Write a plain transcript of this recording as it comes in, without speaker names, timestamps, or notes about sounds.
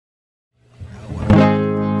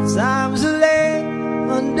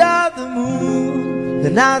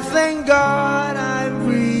And I thank God I'm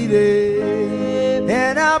breathing,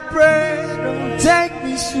 and I pray don't take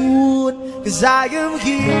me soon, 'cause I am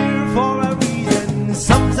here for a reason.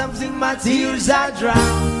 Sometimes in my tears I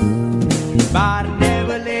drown, but I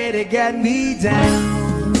never let it get me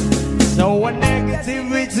down. So when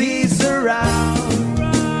negativity surround,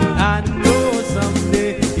 I know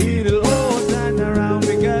someday it'll all turn around,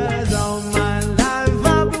 because all my life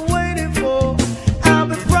I've been waiting for, I've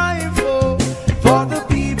been praying for the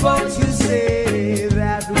people to say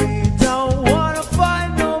that we don't wanna fight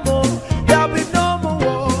no more, there'll be no more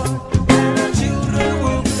war, and our children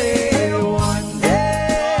will play one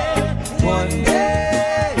day, one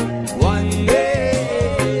day, one day,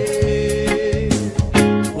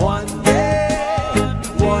 one day,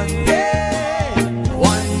 one day,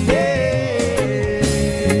 one day.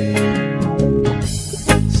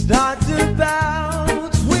 Start to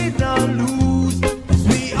bounce, we don't lose, 'cause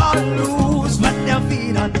we all lose, but their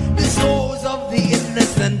feet on the souls of the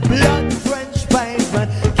innocent, blood-drenched pavement.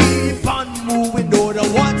 Keep on moving, though the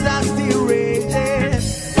water's still raging.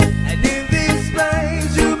 And in this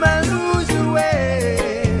space, you may lose your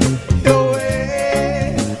way, your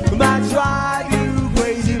way. Might drive you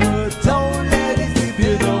crazy, but don't let it slip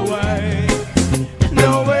you away.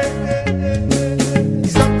 No way.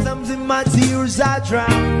 Sometimes in my tears I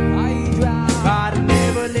drown, but I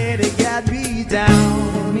never let it get me down.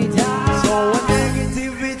 So when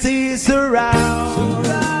negativity surrounds,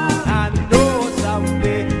 I know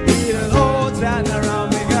someday it'll all turn around,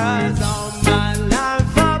 because all my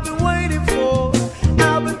life I've been waiting for,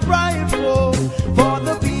 I've been praying for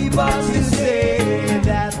the people to say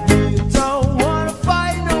that we don't wanna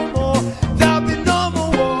fight no more, there'll be no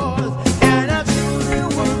more wars, and our children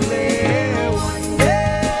will play one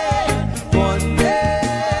day, one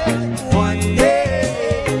day, one day,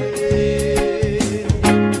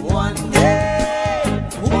 one day,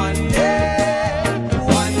 one day,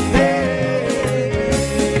 one day.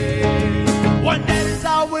 One day is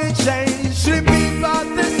how we change, should be about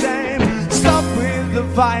the same. Stop with the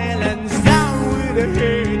violence, down with the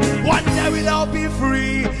hate. One day we'll all be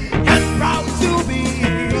free and proud to be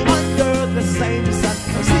under the same sun,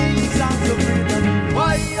 singing songs of freedom.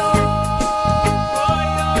 Why yo, why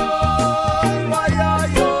yo, why yo,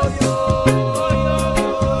 yo, yo,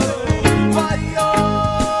 why yo,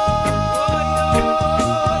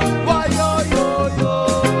 why yo, yo, yo.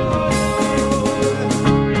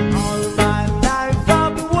 All my life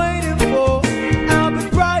I've been waiting for, I've been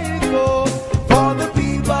praying for the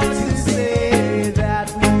people to say that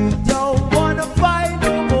we don't wanna fight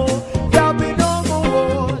no more, there'll be no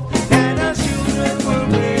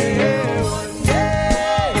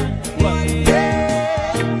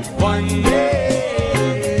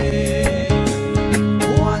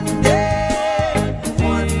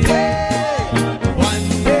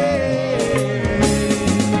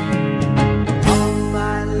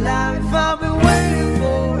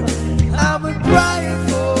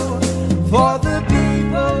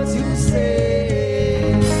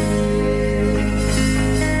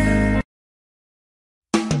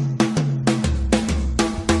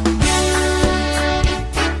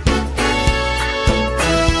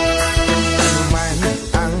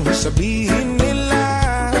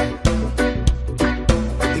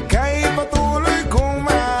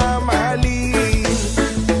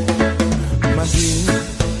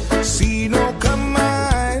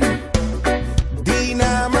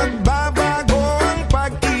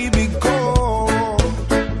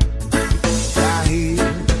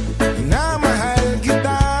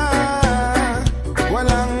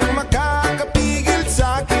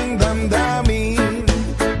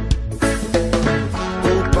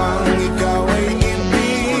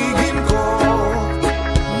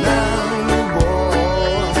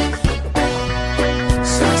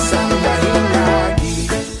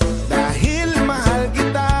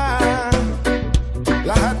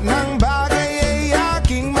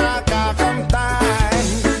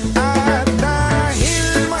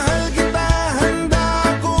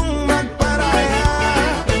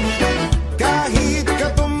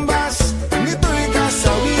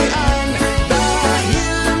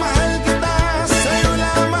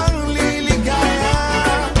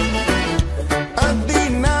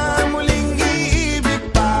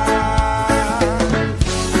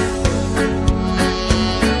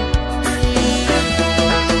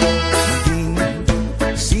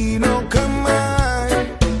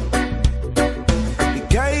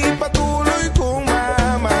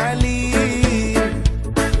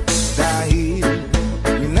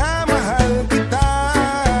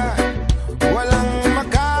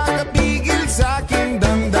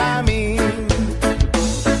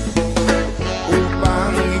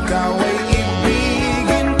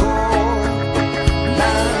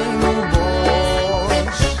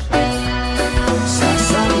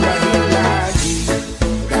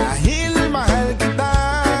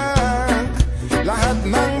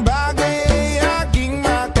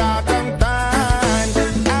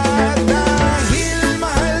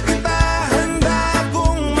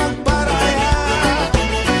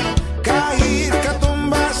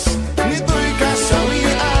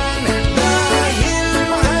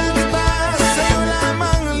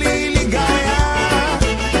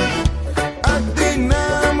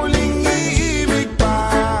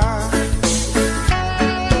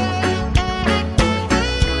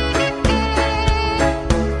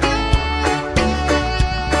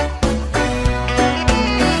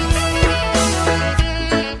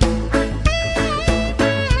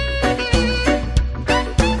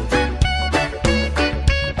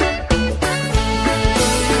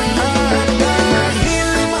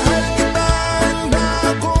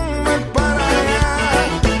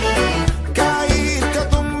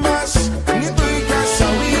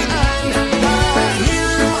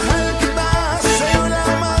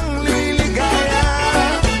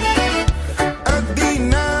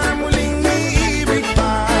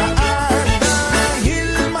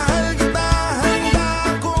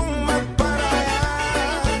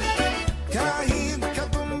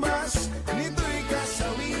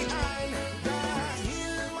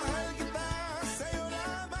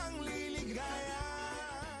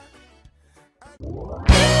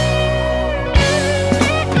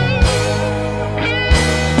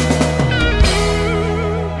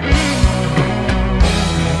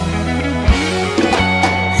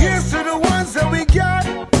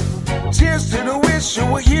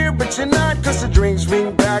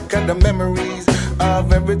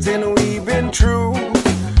everything we've been through.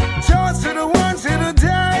 Toast to the ones here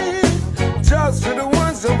today. Toast to the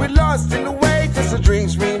ones that we lost in the way. Cause the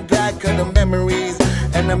dreams bring back the memories.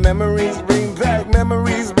 And the memories bring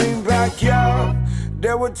back, yeah.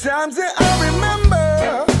 There were times that I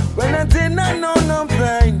remember when I did not know no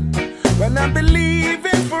pain. When I believe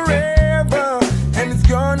in forever and it's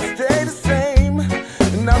gonna stay the same.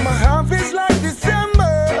 And now my heart feels like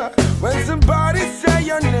December when somebody say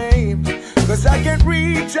your name. Cause I can't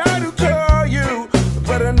reach out to call you,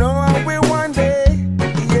 but I know I will one day,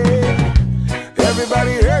 yeah.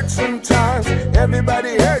 Everybody hurts sometimes,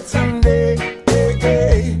 everybody hurts someday, yeah,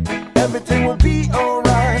 yeah. Everything will be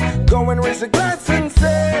alright. Go and raise a glass and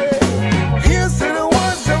say, here's to the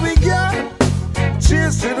ones that we got.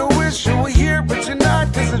 Cheers to the wish you were here, but you're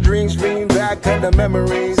not. Cause the dreams bring back all the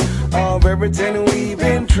memories of everything we've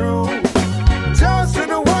been through. Toast to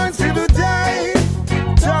the ones here today.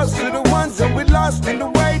 Toast to the ones that we lost in the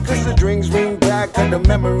way. Cause the dreams bring back all the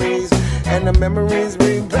memories. And the memories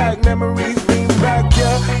bring back, yeah. Memories bring back,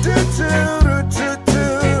 yeah.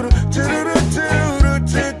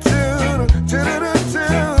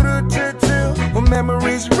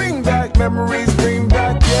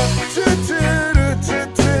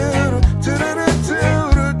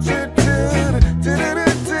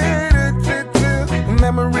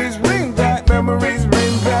 Memories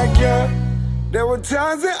bring back, yeah. There were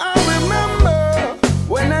times that I remember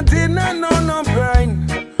when I did not know no pain.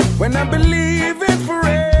 When I believe in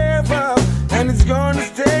forever and it's gonna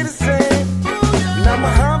stay the same. Now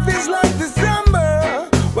my heart feels like December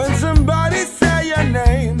when somebody say your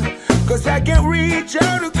name. Cause I can't reach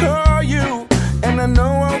out to call you, and I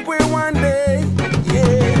know I will one day,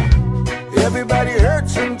 yeah. Everybody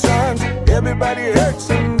hurts sometimes, everybody hurts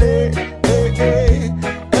someday, hey, hey.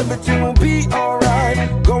 Everything will be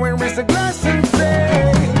alright. Go and raise a glass and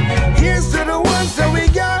say, here's to the ones that we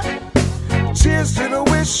got. Cheers to the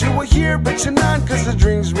wish you were here, but you're not. Cause the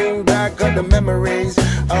dreams bring back all the memories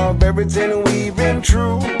of everything we've been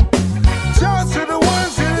through. Toast to the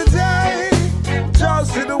ones here today.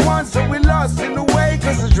 Toast to the ones that we lost in the way.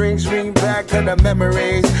 Cause the dreams bring back all the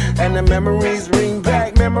memories. And the memories bring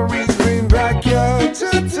back, yeah. Memories bring back, yeah.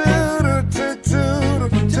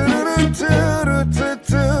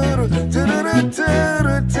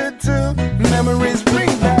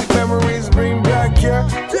 Memories bring back, yeah.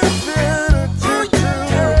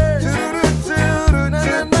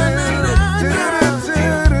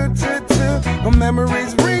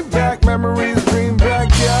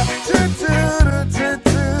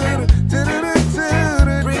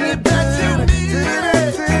 Bring it back to me.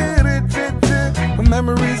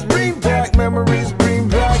 Memories bring back, yeah. Memories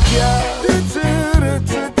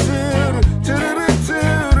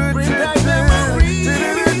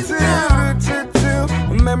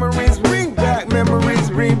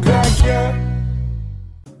bring back, yeah.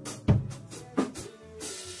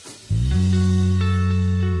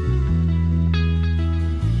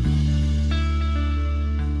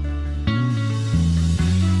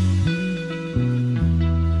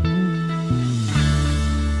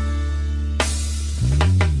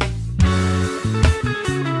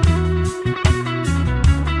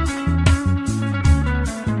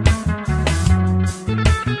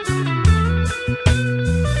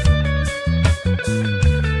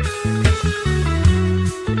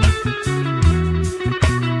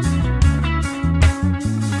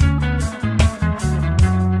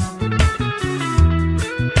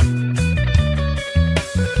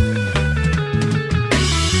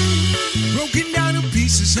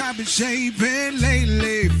 Shaping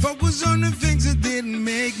lately, focus on the things that didn't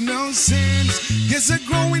make no sense. Guess that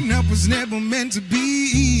growing up was never meant to be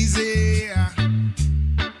easy.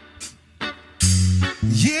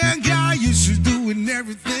 Yeah, guy used to doing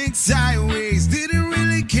everything sideways. Didn't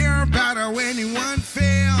really care about how anyone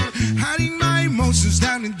felt. Hiding my emotions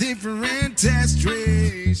down in different test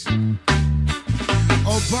trays.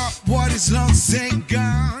 Oh, but what is lost ain't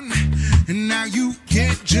gone. And now you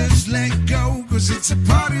can't just let go. Cause it's a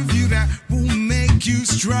part of you that will make you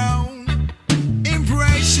strong.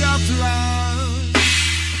 Embrace your flaws.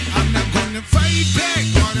 I'm not gonna fight back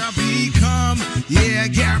what I become. Yeah, I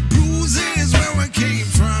got bruises where I came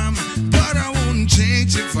from, but I won't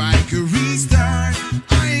change if I could restart.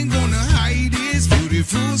 I ain't gonna hide these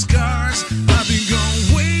beautiful scars. I've been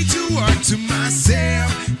going way too hard to myself.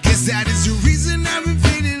 Guess that is the reason I've been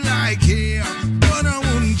feeling like hell. But I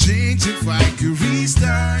wouldn't change if I could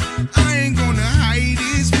restart. I ain't gonna hide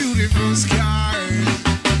these beautiful scars.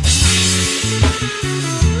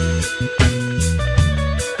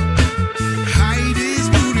 Hide these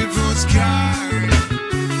beautiful scars.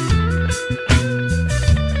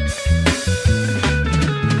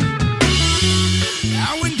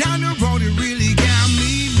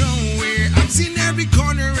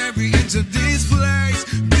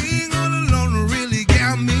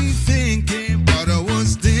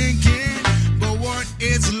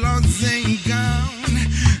 lost and gone.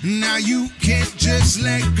 Now you can't just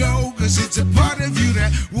let go, cause it's a part of you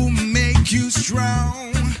that will make you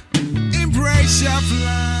strong. Embrace your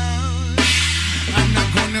flaws. I'm not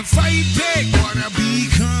gonna fight back what I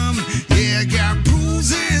become. Yeah, I got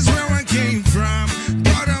bruises where I came from,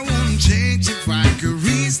 but I won't change if I could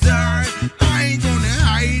restart. I ain't gonna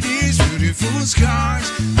hide these beautiful scars.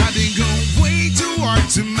 I've been going way too hard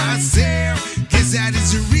to myself. Guess that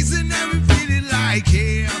is the reason I'm feeling like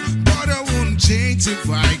hell. But I won't change if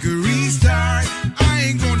I could restart. I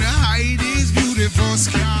ain't gonna hide these beautiful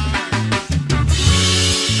scars.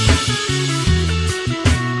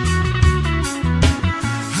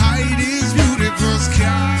 Hide these beautiful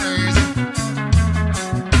scars.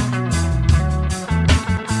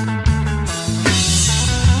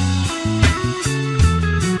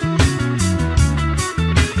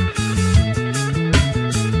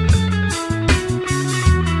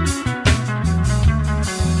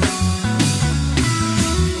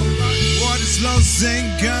 Lost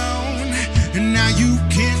and gone, and now you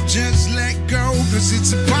can't just let go, cause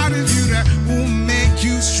it's a part of you that will make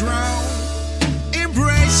you strong.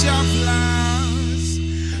 Embrace your flaws.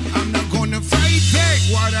 I'm not gonna fight back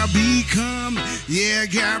what I become. Yeah, I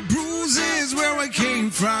got bruises where I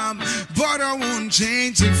came from, but I won't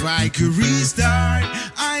change if I could restart.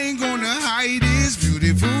 I ain't gonna hide these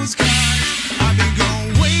beautiful scars. I've been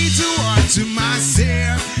going way too hard to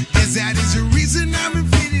myself. Guess that is the reason I've been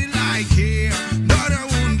feeling like hell. But I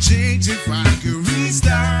won't change if I could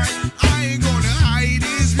restart. I ain't gonna hide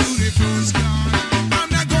these beautiful scars. I'm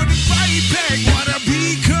not gonna fight back what I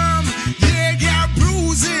become. Yeah, got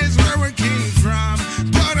bruises where I came from,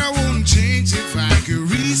 but I won't change if I could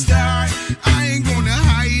restart. I ain't gonna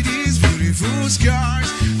hide these beautiful scars.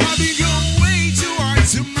 I've been going way too hard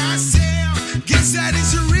to myself. Guess that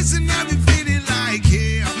is the reason I've been feeling like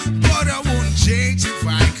hell. But I won't change if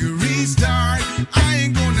I could restart. I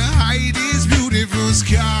ain't gonna hide these beautiful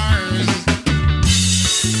scars.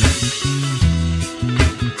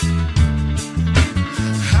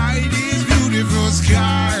 Hide these beautiful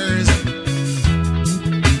scars.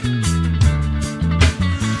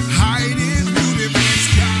 Hide these beautiful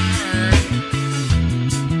scars.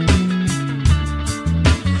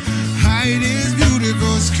 Hide these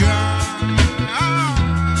beautiful scars.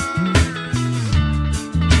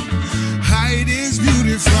 Hide these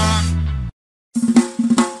beautiful.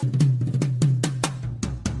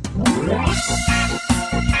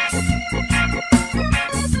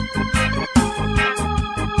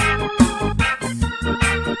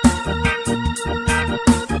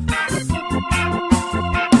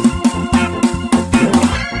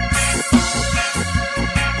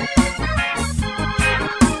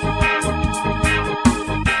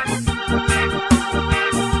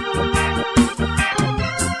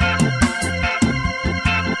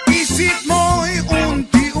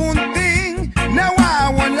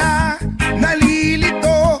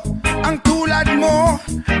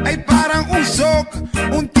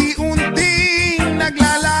 Unti-unting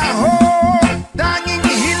naglalaho. Tanging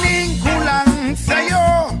hiling ko lang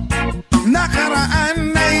sa'yo,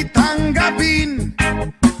 nakaraan ay tanggapin,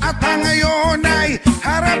 at ang ngayon ay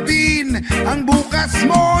harapin. Ang bukas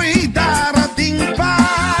mo'y darating pa,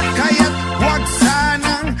 kaya't huwag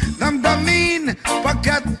sanang damdamin,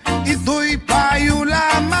 pagkat ito'y payo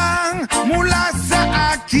lamang mula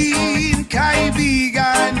sa akin,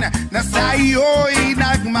 kaibigan, na sa'yo'y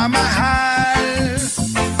nagmamahal.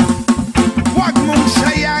 Huwag mong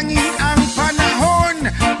sayangin ang panahon,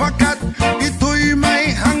 pagkat ito'y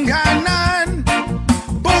may hangganan.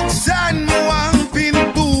 Buksan mo ang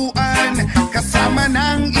pintuan, kasama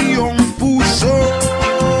ng iyong puso.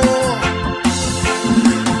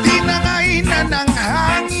 Tinangay na ng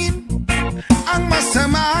hangin ang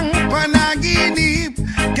masamang panaginip,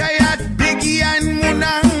 kaya't bigyan mo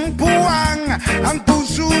ng puwang ang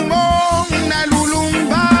puso mong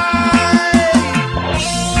nalulumbay.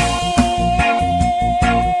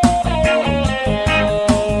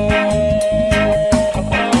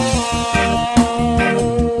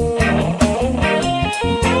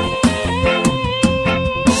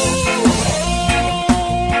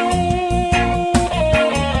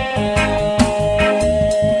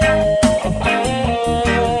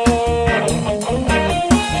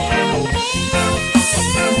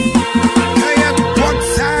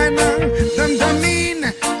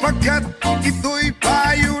 Pagkat ito'y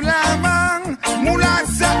payo lamang mula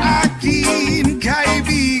sa akin,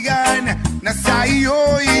 kaibigan, na sa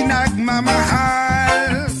iyo'y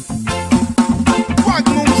nagmamahal. Huwag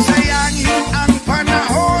mong sayangin ang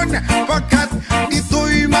panahon, pagkat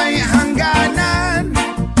ito'y may hangganan.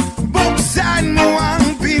 Buksan mo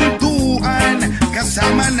ang pintuan,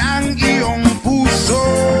 kasama ng ng iyong puso.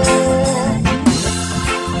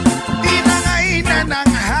 Tinangay na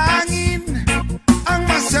ng hangin ang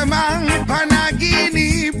masamang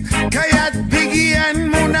panaginip, kaya't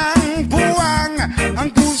bigyan mo ng puwang ang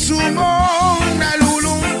puso mong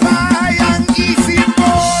nalulumpay. Ang isip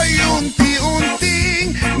mo'y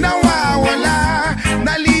unti-unting nawawala,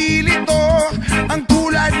 nalilito. Ang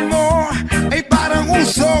tulad mo ay parang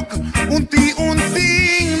usok,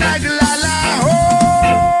 unti-unting naglalaho.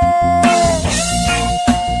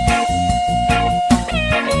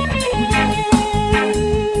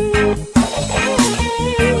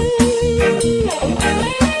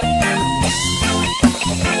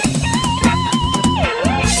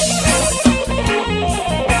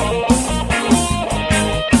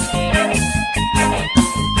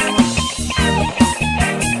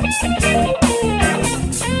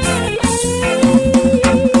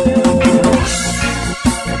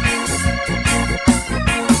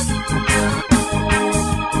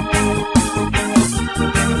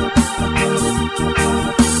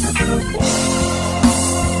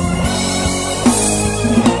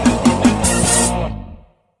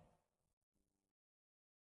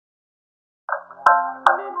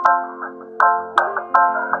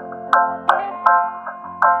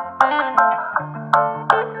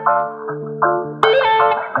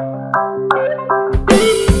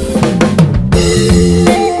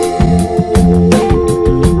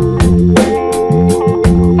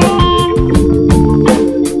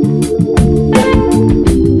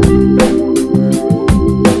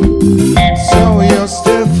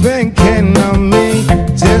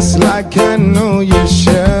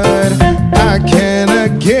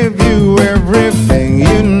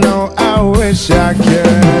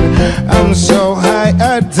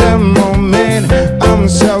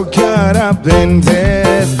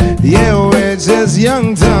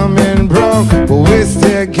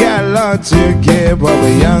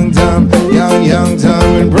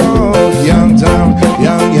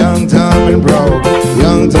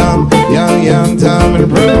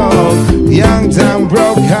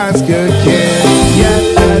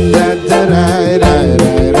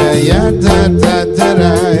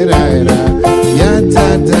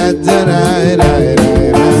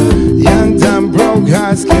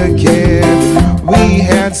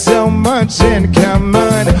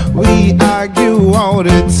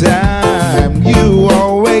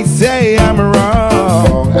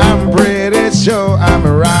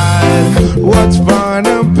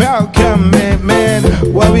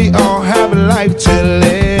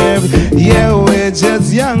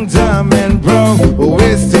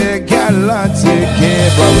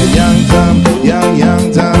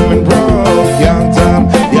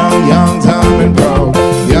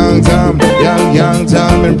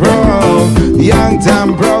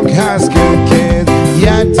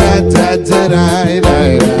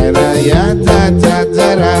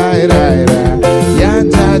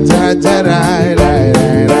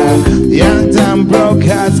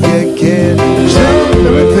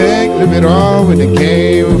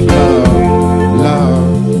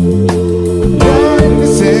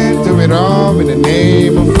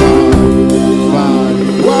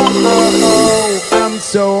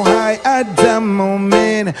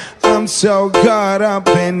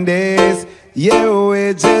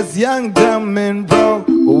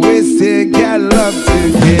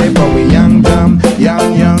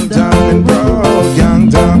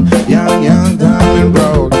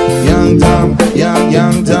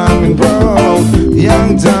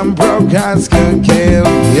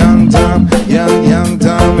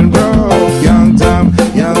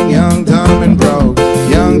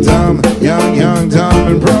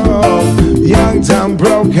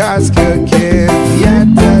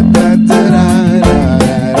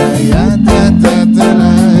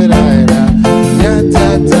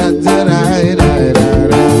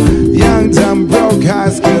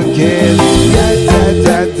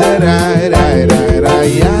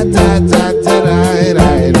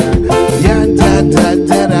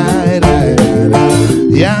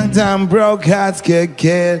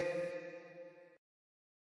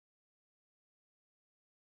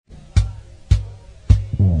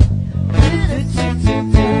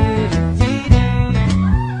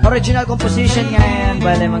 Original composition nga yan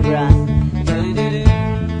by Lemongrass.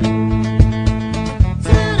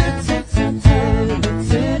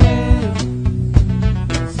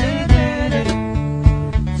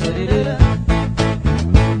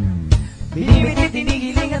 Binibit,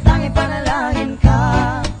 tinigiling at tanging panalangin ka.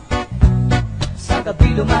 Sa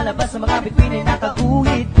gabi lumalabas sa mga bituin ay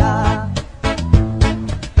nakauhit ka.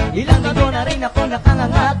 Ilang gago na rin ako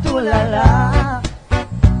nakangangatulala.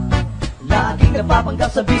 Laging napapanggap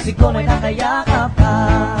sa bisig ko may nakayakap ka.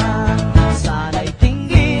 Sana'y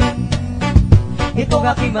tinggin itong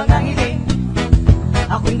aking mga hiling.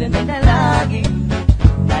 Ako'y nananalangin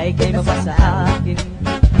na ika'y mapasa akin.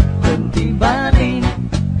 Kundi ba rin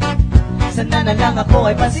sana na lang ako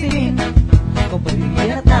ay pansinin kung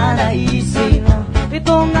pagiging at nanaisin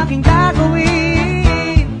itong aking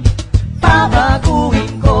gagawin.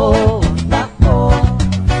 Babaguhin ko ang takbo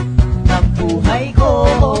ng buhay ko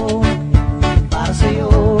para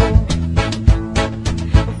sa'yo.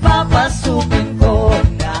 Papasukin ko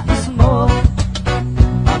ang nais mo,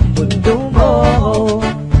 ang mundo mo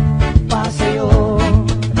para sa'yo.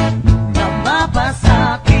 Na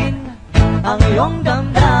mapasakin ang iyong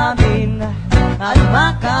damdamin at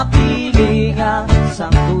makapiling ang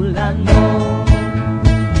sangtulan mo.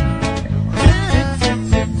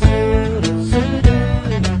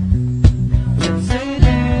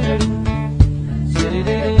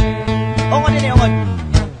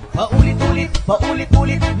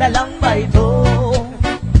 Paulit-ulit na lang ba ito?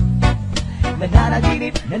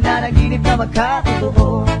 Nananaginip na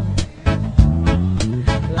magkatotoo.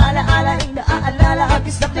 Alaala, naaalala ang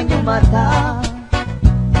kislap ng iyong mata.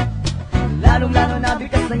 Lalong-lalo na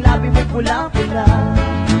bigas ng labi mo'y pulang-pula.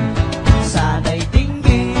 Sana'y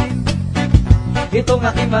tinggin itong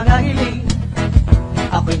aking mga hiling.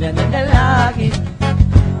 Ako'y nananalangin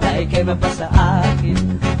na ika'y mapasa akin.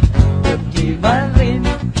 Kundi man rin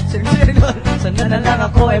sana na lang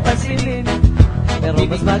ako ay pansinin, pero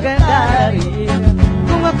mas maganda rin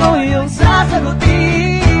kung ako yung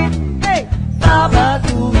sasagutin. Hey!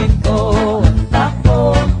 Babatuhin ko ang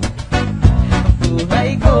takbo ang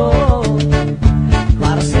buhay ko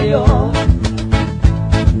para sa'yo.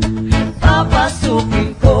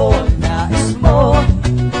 Papasukin ko ang nais mo,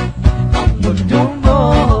 ang mundo mo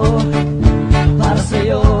para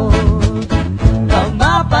sa'yo. Nang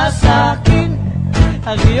mapasakin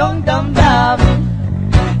ang iyong damdamin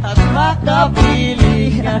at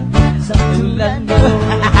makapilihan sa tulan mo.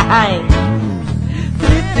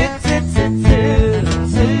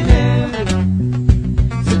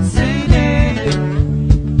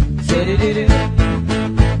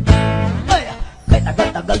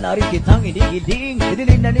 Tagal na rin kitang inigiling,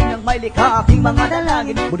 Diniling ng may likha aking mga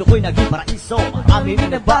dalangin. Mundo ko'y naging paraiso, marami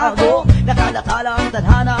rin nagbago. Nakalatala ang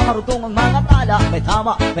tadhana, marutong ang mga tala.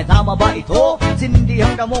 May tama ba ito?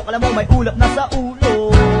 Sinindihan ka mo, alam mo may ulap na sa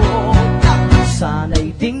ulo.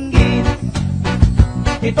 Sana'y tinggin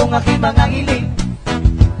itong aking mga hiling.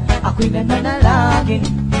 Ako'y nananalangin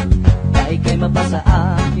na ika'y mapasa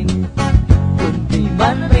akin. Kundi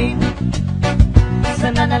man rin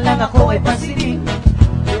sana na lang ako ay pansinin,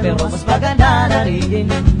 pero mas maganda na rin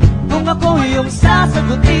kung ako yung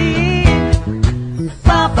sasagutin.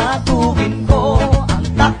 Papatuhin ko ang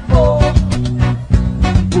takbo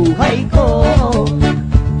ng buhay ko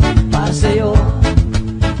para sa'yo.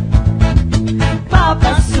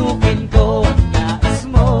 Papasukin ko ang nais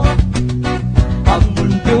mo, ang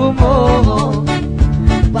mundo mo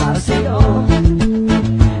para sa'yo.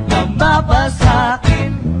 Nang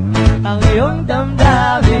mapasakin ang iyong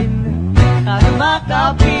damdamin at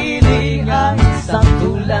makapiling ang isang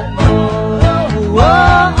tulan mo.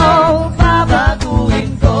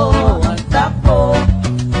 Babaguhin ko ang takbo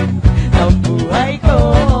ng buhay ko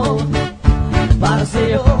para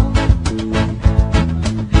sa'yo.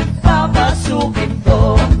 Papasukin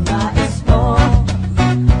ko ang nais mo,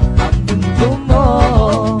 ang mundo mo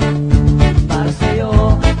para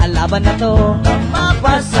sa'yo. Ang laban na to, nang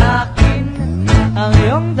mapasakin ang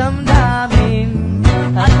iyong damdamin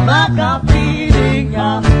at makapiling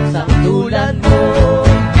ang sangtulan mo.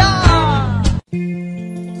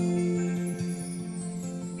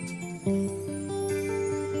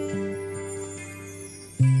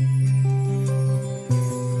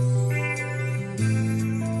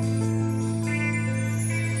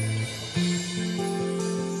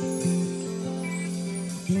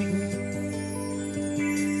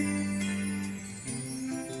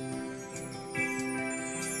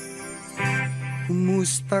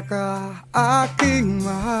 Kumusta ka, aking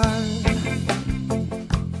mahal?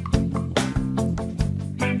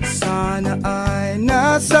 Sana ay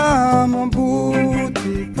nasa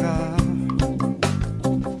mabuti ka.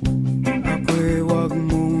 Ako'y wag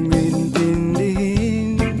mong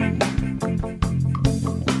intindihin,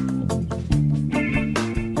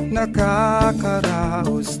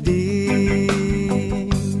 nakakaraos din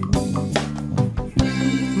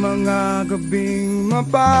mga gabing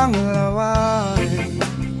mapanglaway,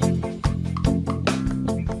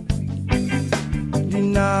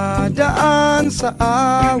 dinadaan sa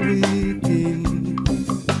awitin,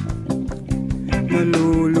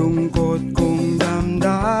 malulungkot kong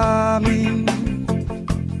damdamin.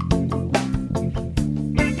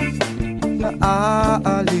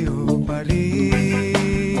 naaaliw pa rin.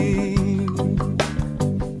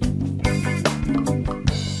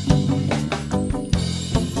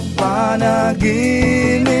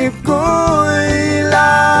 Panaginip ko'y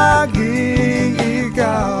laging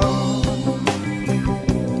ikaw,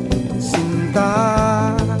 sinta.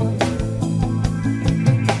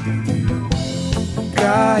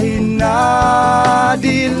 Kahit na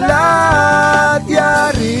dilat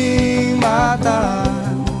yaring mata,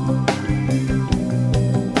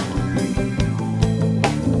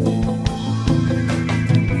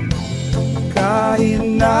 kahit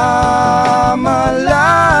na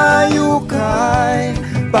malayo kay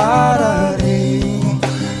para rin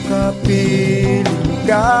kapiling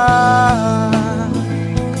ka,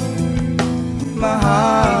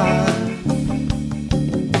 mahal.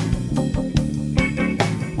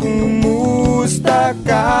 Kumusta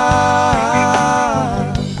ka?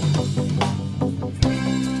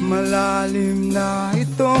 Malalim na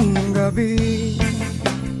itong gabi,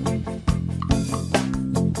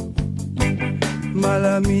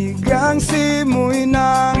 malamig ang simoy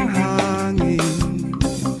ng hangin.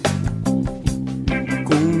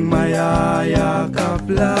 Kung mayayakap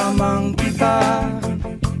lamang kita,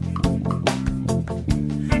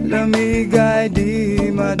 lamig ay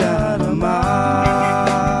di madarama.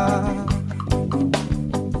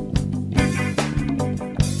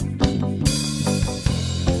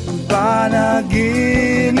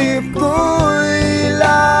 Panaginip ko'y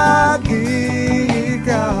lagi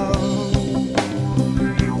ikaw,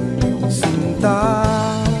 sinta.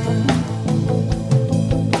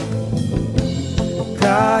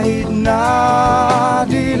 Kahit na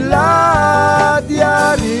dilat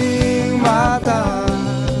yaring mata,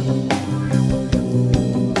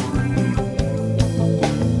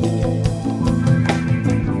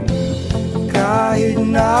 kahit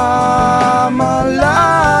na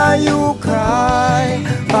malayo kay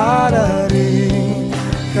para rin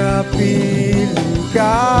kapiling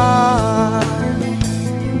ka,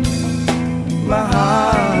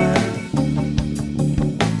 mahal.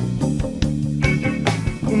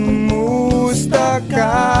 Kumusta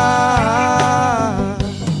ka?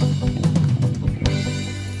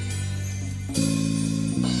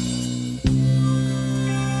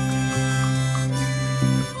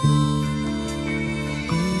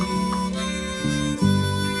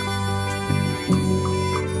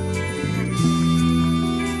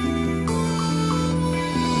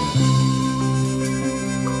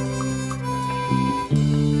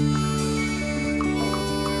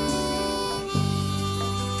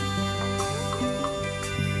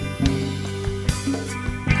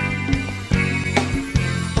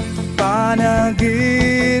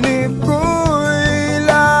 Panaginip ko'y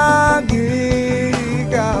lagi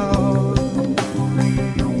ikaw,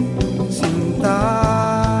 sinta.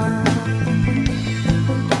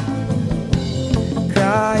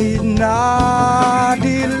 Kahit na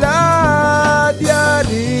dilat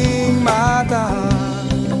yaring mata,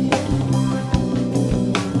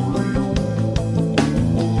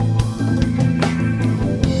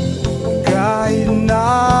 kahit na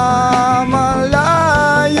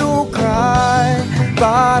malayo kay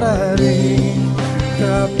para rin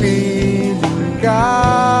kapiling ka,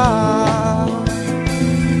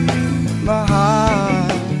 mahal.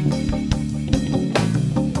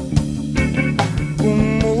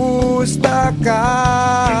 Kumusta ka?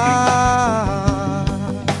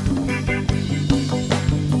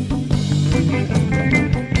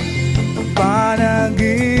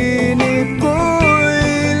 Panaginip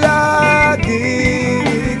ko'y lagi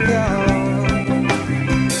ikaw,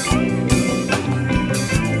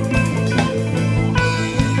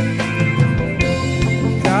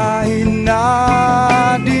 kahit na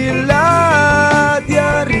dilat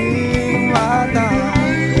yaring mata,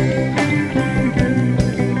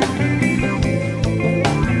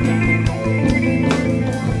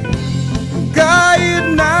 kahit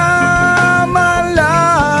na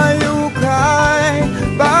malayo kay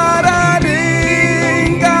para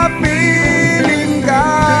rin kapiling ka,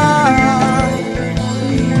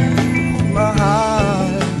 mahal.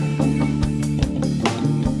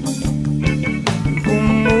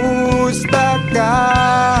 Kumusta ka?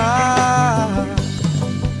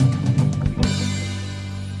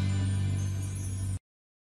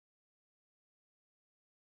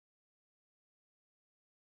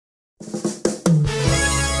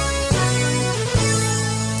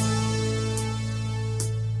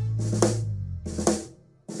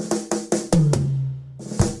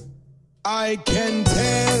 I can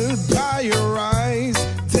tell by your eyes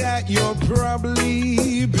that you're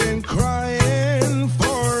probably been crying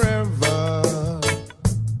forever.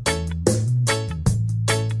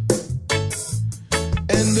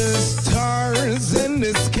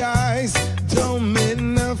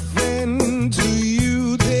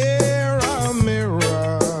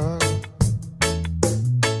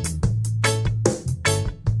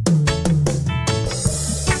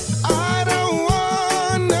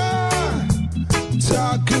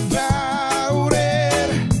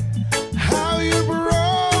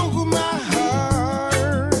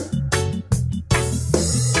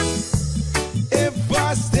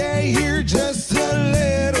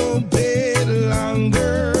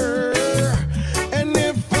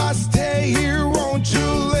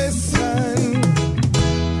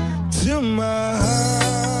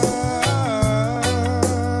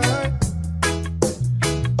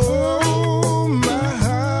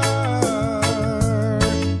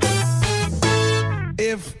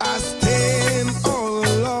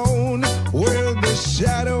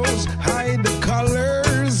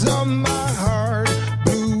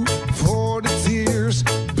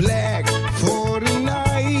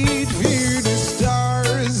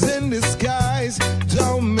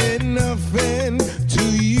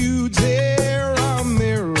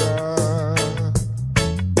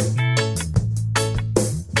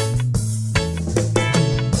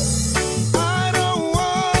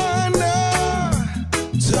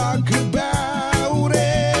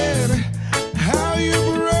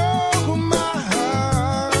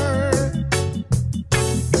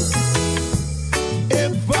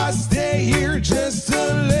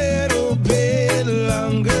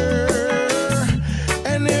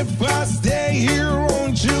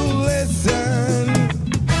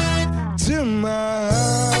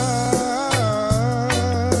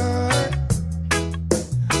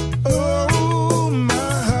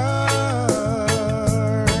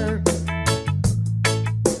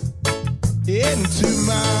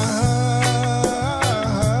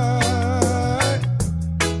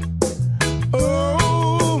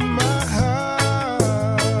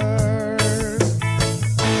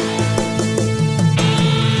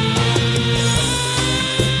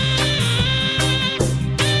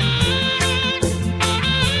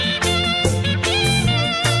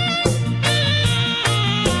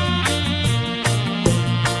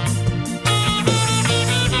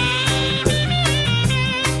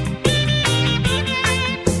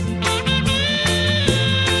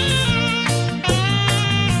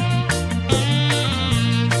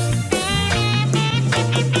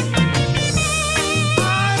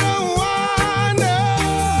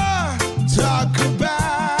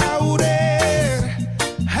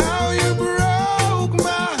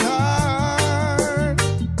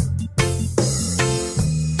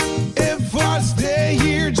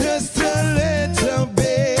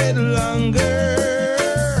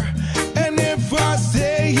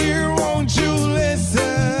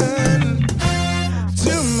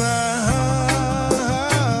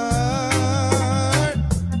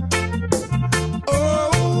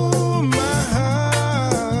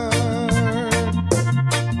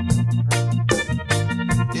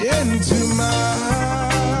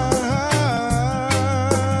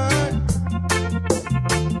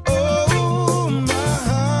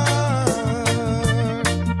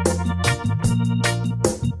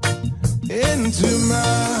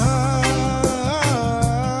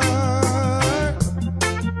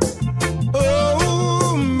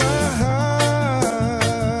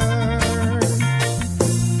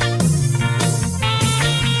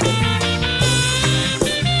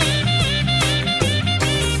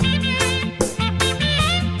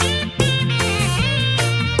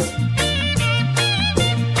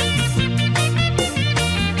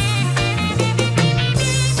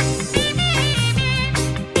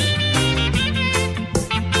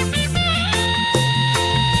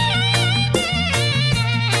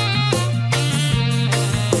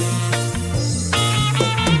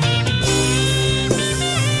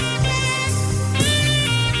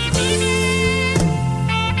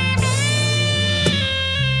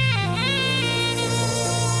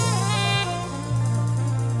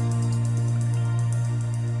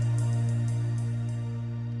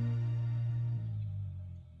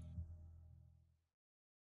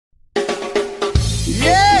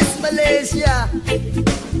 Malaysia.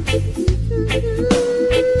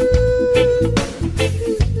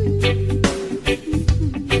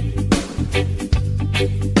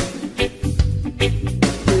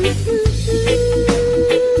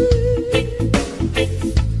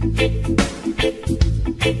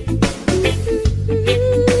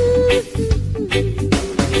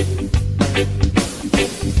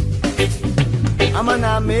 Ama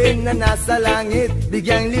namin na nasa langit,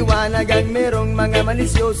 bigyang liwanag ang merong mga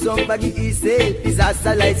malisyosong pag-iisip.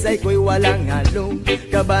 Isasalaysay ko'y walang halong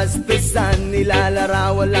kabastusan,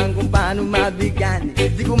 nilalarawan lang kung paano mabigyan.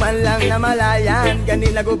 Di ko man lang namalayan,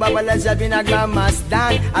 kanina ko pa pala siya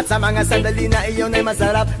pinagmamasdan. At sa mga sandali na iyon ay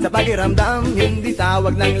masarap sa pakiramdam, hindi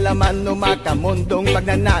tawag ng laman o makamundong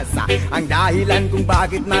pagnanasa ang dahilan kung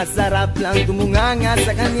bakit masarap lang tumunganga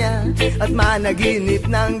sa kanya at managinip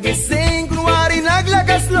ng gising. Kunwari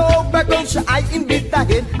naglakas loob akong siya ay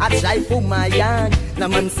imbitahin at siya'y pumayag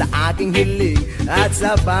naman sa aking hiling. At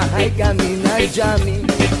sa bahay kami nag-jamming.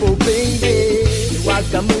 Oh baby, huwag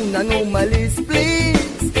ka munang umalis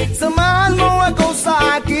please, samahan mo ako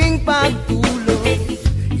sa aking pagtulog.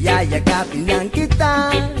 Yayagapin lang kita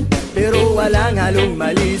pero walang halong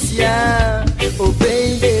malisya. Oh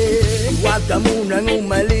baby, huwag ka munang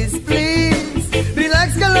umalis please,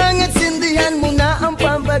 relax ka lang at sindihan mo na ang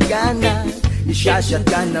pampagana. Isyashot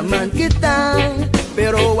ka naman kita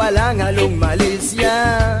pero walang halong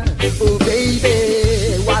malisya. Oh baby,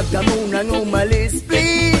 huwag ka munang umalis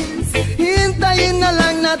please, hintayin na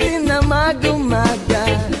lang natin na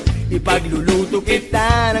mag-umaga. Ipagluluto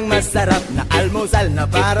kita ng masarap na almusal na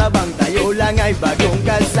para bang tayo lang ay bagong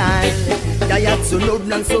kasal. Kaya't sunod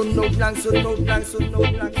ng sunod ng sunod ng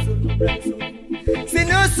sunod ng sunod ng sunod,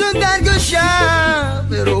 sinusundan ko siya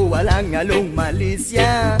pero walang halong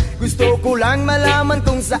malisya. Gusto ko lang malaman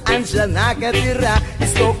kung saan siya nakatira.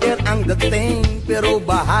 Stalker ang dating pero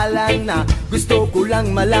bahala na. Gusto ko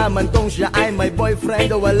lang malaman kung siya ay may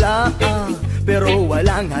boyfriend o wala, pero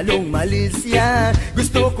walang halong malisya.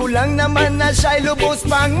 Gusto ko lang naman na siya'y lubos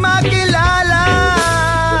pang makilala.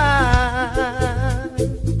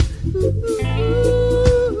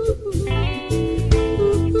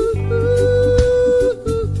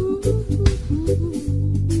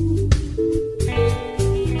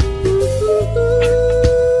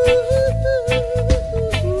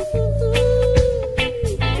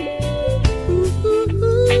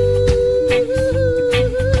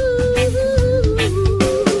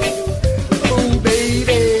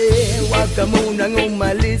 Munang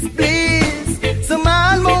umalis please,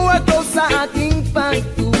 samahan mo ako sa aking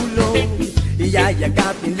pagtulog.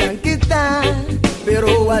 Iyayagapin lang kita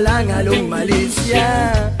pero walang halong malisya.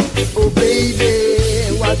 Oh baby,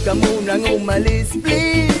 huwag ka munang umalis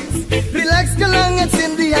please, relax ka lang at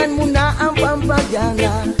sindihan mo na ang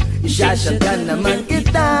pampagana. Isyashot ka naman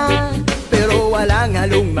kita pero walang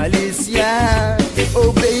halong malisya. Oh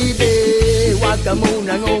baby, huwag ka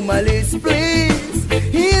munang umalis please,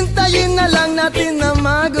 hintayin na lang natin na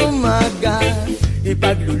mag-umaga.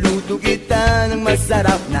 Ipagluluto kita ng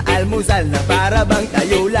masarap na almusal na para bang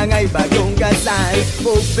tayo lang ay bagong kasal.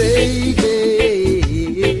 Oh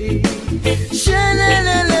baby,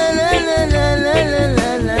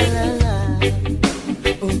 sha-la-la-la-la-la-la-la-la-la-la.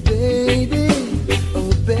 Oh baby,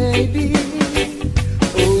 oh baby,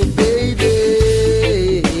 oh baby,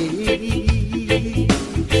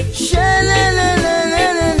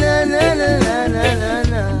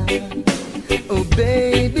 sha-la-la-la-la-la-la-la-la-la. Oh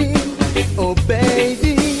baby, oh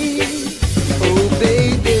baby, oh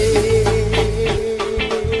baby.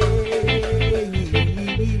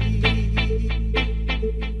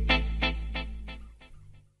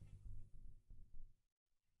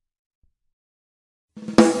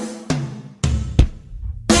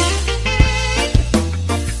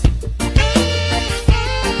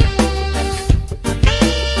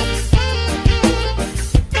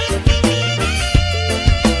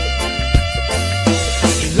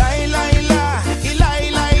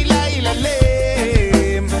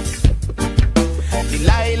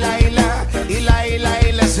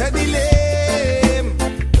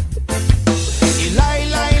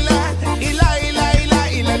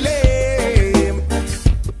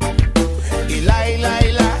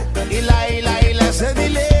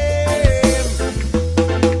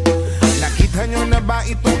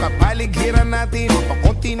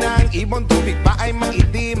 ibon tubig pa ay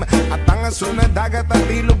mangitim, at ang aso na dagat at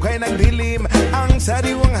ilog ay nagdilim. Ang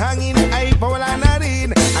sariwang hangin ay pawala na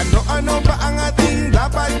rin. Ano-ano ba ang ating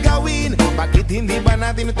dapat gawin? Bakit hindi ba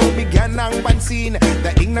natin ito bigyan ng pansin?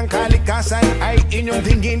 Daing ng kalikasan ay inyong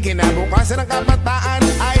tingin, kinabukasan ng kabataan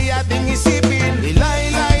ay ating isipin.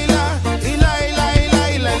 Ilay-layla, ilay-layla,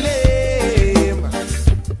 ilalim.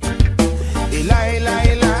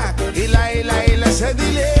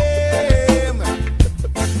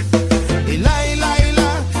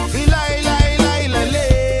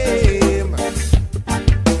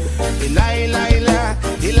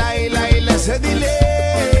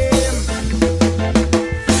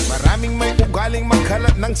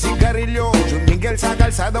 ng sigarilyo. Jumingel sa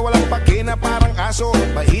kalsada, walang pakina parang aso.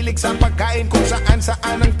 Mahilig sa pagkain kung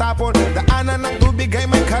saan-saan ang tapon. Daanan ng tubig ay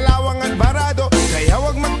may kalawang at barado. Kaya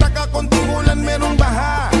wag magtaka kung di ulan merong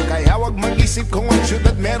baha. Kaya wag mag-isip kung ang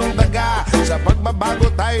syudad merong daga. Sa pagbabago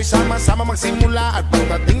tayo sama-sama magsimula. At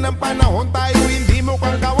pagdating ng panahon tayo hindi mo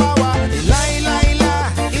kang kawawa. Ilay-layla,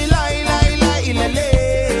 ilay-layla,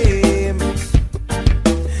 ilalim.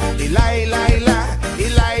 Ilay-layla,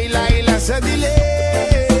 ilay-layla sa dilim.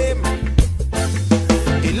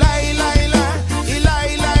 Ilay-layla,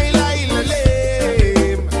 ilay-layla,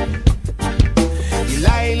 ilalim.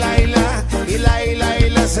 Ilay-layla,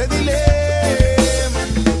 ilay-layla sa dilim.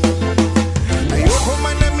 Ayoko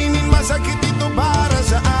man aminin, masakit ito para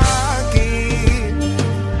sa akin.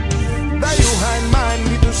 Dayuhan man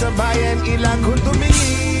dito sa bayan, ilang kung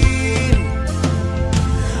tumingin.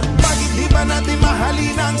 Bakit di ba natin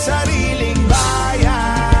mahalin ang sariling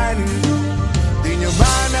bayan? Di nyo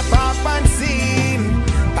ba napapansin?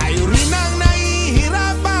 Tayo rin ang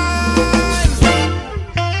nahihirapan.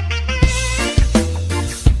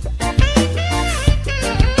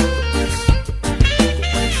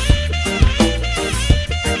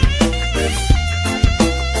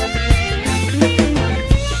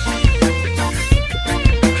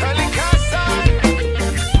 Kalikasan,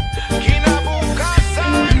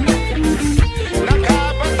 kinabukasan ng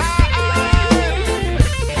kabataan.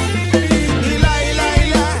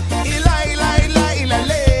 Ilay-layla, ilay-layla,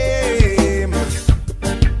 ilalim.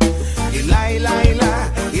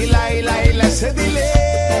 Ilay-layla, ilay-layla sa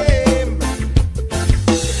dilim.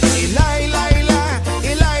 Ilay-layla,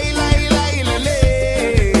 ilay-layla,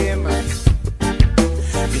 ilalim.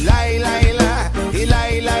 Ilay-layla,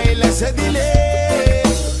 ilay-layla sa dilim.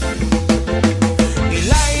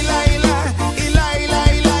 Ilay-layla,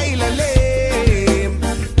 ilay-layla, ilalim.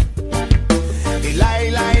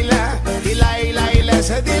 Ilay-layla, ilay-layla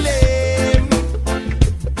sa dilim.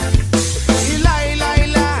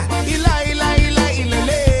 Ilay-layla, ilay-layla,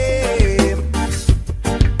 ilalim.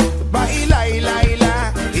 Ba ilay-layla,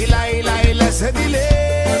 ilay-layla sa dilim.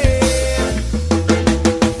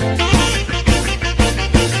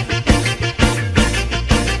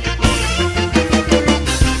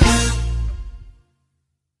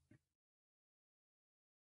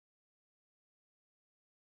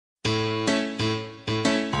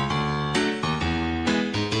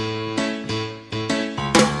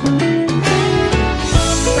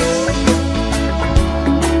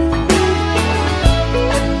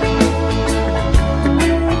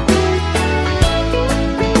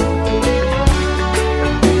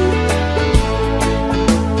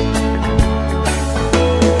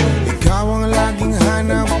 Ikaw ang laging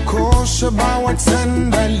hanap ko sa bawat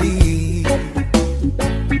sandali.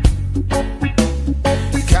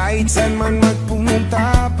 Kahit saan man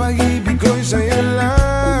magpumunta, pag-ibig ko'y sa'yo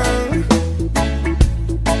lang.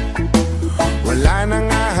 Wala nang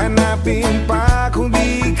hahanapin pa kung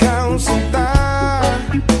di ikaw sinta.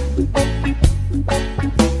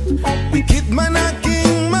 Dikit man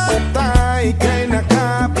aking mata, ika'y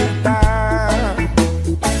nakapita.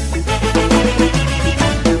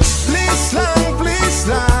 Please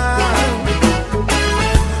lang,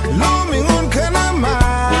 lumingon ka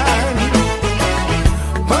naman.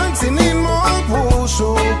 Pansinin mo ang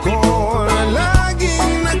puso ko na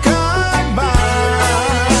laging nakaban.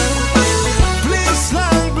 Please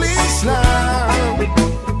lang,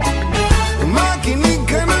 makinig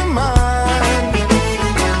ka naman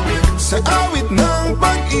sa awit ng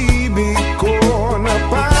pag-ibig ko na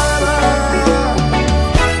para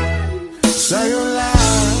sa'yo lang.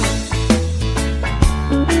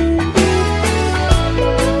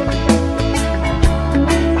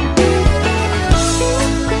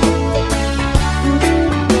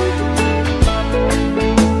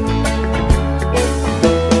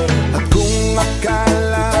 At kung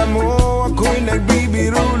akala mo ako'y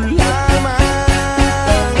nagbibiro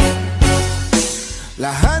lamang,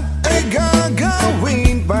 lahat ay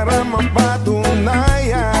gagawin para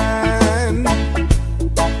mapatunayan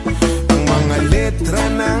ang mga letra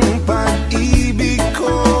ng pag-ibig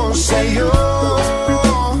ko sa'yo.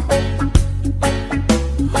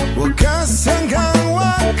 Wakas hanggang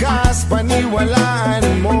wakas,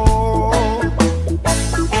 paniwalaan mo.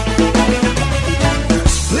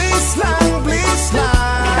 Please lang,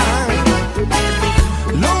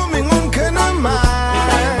 lumingon ka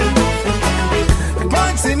naman.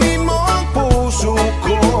 Pansinin mo ang puso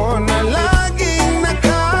ko na laging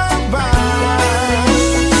nakaban.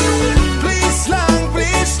 Please lang,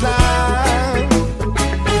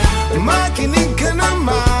 makinig ka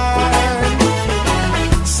naman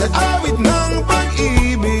sa awit ng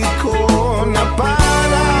pag-ibig ko na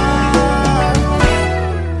para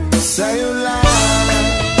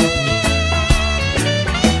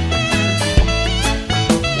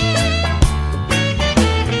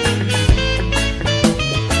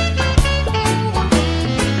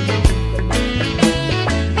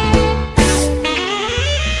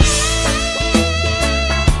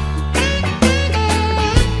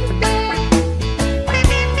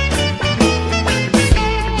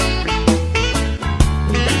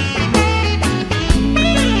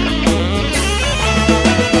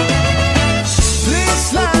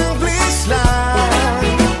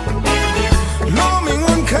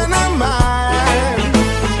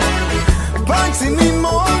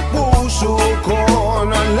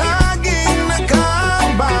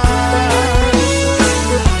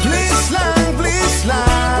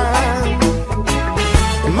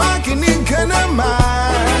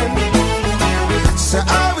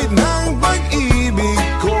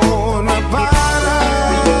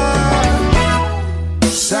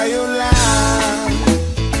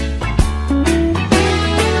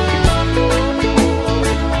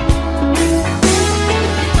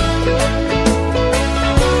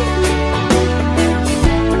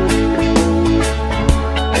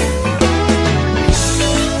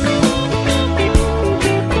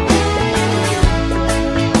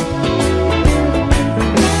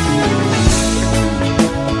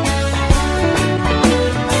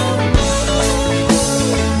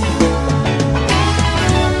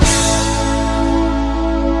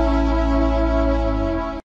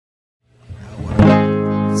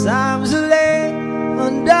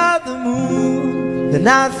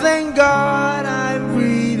I thank God I'm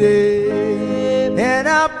breathing, and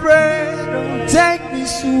I pray don't take me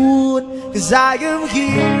soon, 'cause I am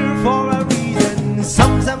here for a reason.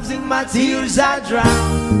 Sometimes in my tears I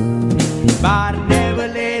drown, but I never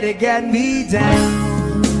let it get me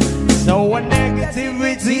down. So when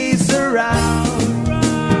negativity surrounds,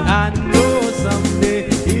 I know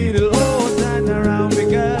someday it'll all turn around,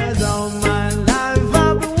 because all my life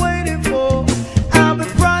I've been waiting for, I've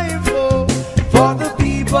been praying for the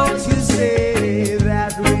people to say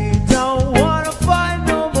that we don't wanna fight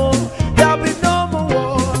no more, there'll be no more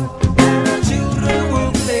war, and our children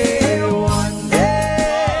will play one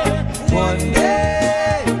day, one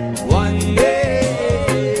day, one day,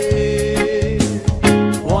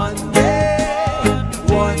 one day,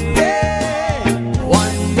 one day,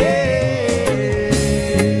 one day.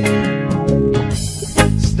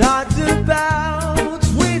 It's not about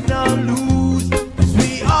win or lose, 'cause we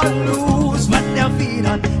all lose, but they'll feed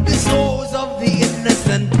on the souls of the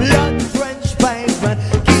innocent, blood-drenched pavement.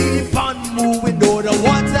 Keep on moving, though the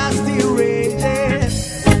water's still raging.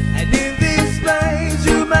 And in this place,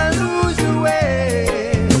 you may lose your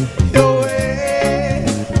way, your way.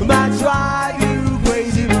 Might drive you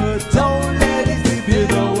crazy, but don't let it slip you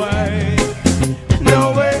away. No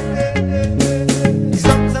way.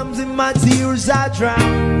 Sometimes in my tears I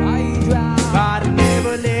drown, but I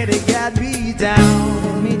never let it get me down.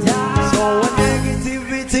 So when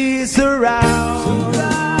negativity surrounds,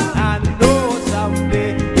 I know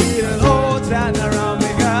someday it'll all turn around,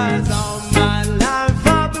 because all my life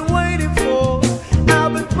I've been waiting for,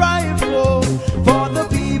 I've been praying for the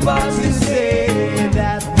people to say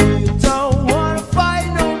that we don't wanna fight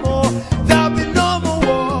no more, there'll be no more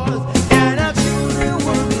wars, and our children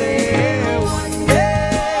will play one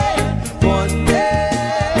day, one day,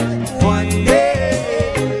 one day,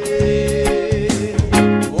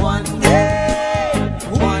 one day,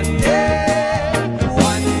 one day,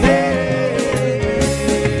 one day.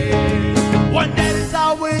 One day is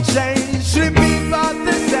how we change, should be about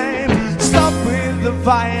the same. Stop with the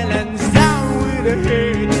violence, down with the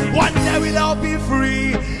hate. One day we'll all be free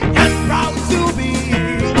and proud to be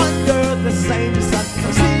under the same sun.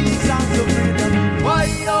 Singing songs of freedom. Why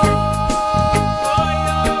yo?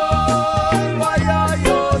 Why yo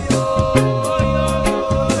yo yo?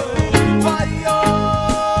 Why yo?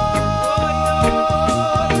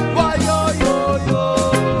 Why yo yo yo?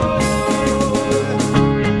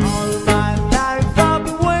 All my life I've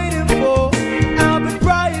been waiting for, I've been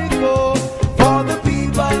praying for the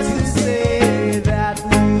people to say that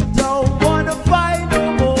we don't wanna fight no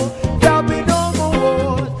more, there'll be no more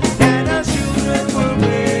wars, and our children will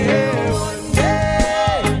live one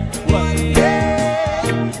day, one day,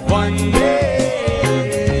 one day,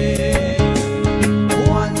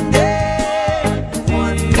 one day,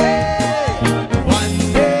 one day, one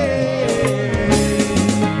day.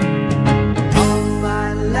 All my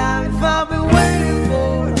life I've been waiting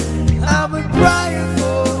for, I've been crying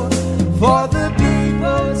for the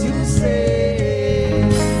people to say.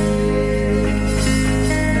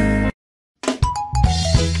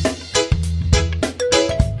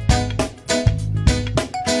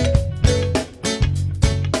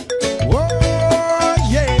 Oh,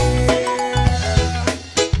 yeah.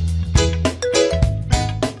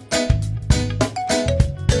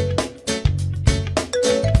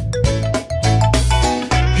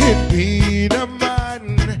 Hindi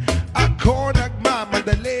naman ako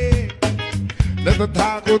nagmamadali,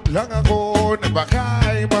 natatakot lang ako na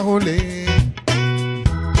baka'y mahuli.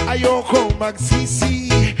 Ayokong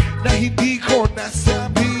magsisi na hindi ko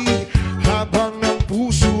nasabi, habang ang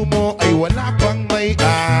puso mo ay wala pang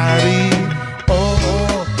may-ari.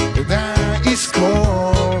 Oo, nais ko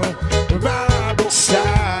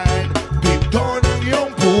mabuksan pinto ng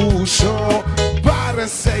iyong puso, para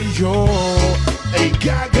sa'yo ay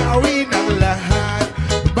gagawin ang lahat,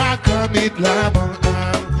 makamit lamang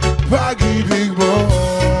ang pag-ibig mo.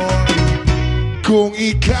 Kung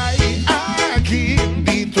ika'y akin,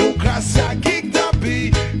 dito ka sa aking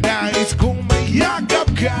tabi, nais kong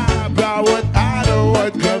mayakap ka bawat araw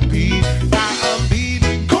at gabi.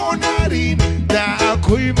 Aaminin ko na rin na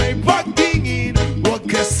ako'y may pagtingin, huwag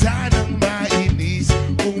ka sanang mainis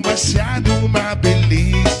kung masyadong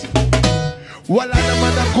mabilis. Wala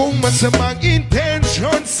naman akong masamang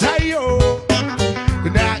intensyon sa'yo,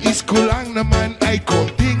 nais ko lang naman ay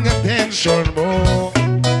konting atensyon mo.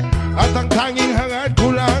 At ang tanging hangad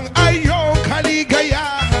ko lang ay iyong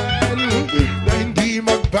kaligayahan, na hindi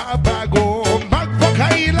magbabago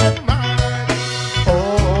magpakailanman.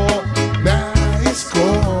 Oo, nais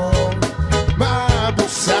kong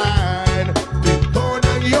mabuksan pinto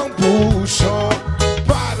ng iyong puso,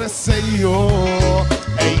 para sa'yo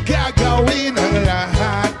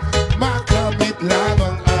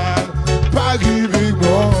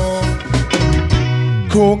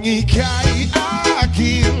Kung ika'y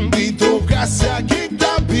akin, dito ka sa aking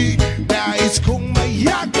tabi. Nais kong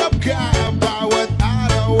mayakap ka bawat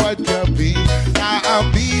araw at gabi.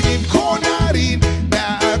 Aaminin ko na rin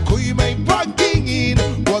na ako'y may pagtingin.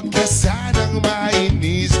 Huwag ka sanang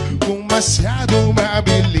mainis kung masyadong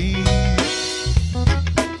mabilis.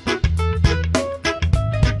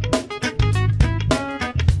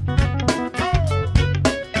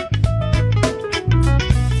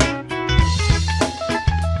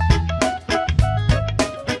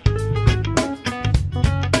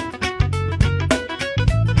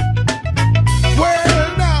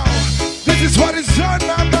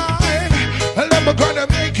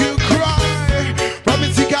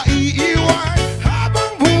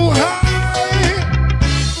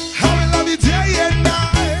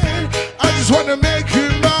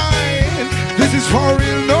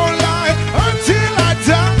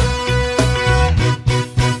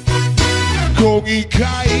 Kung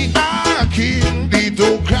ika'y akin,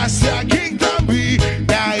 dito ka sa aking tabi.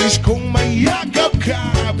 Nais kong mayakap ka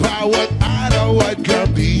bawat araw at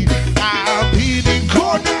gabi. Aaminin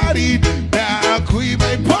ko na rin na ako'y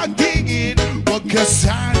may pagtingin. Huwag ka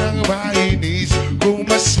sanang mainis kung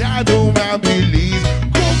masyadong mabilis.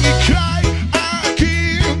 Kung ika'y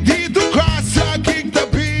akin, dito ka sa aking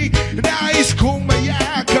tabi. Nais kong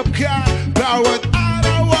mayakap ka bawat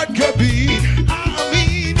araw at gabi.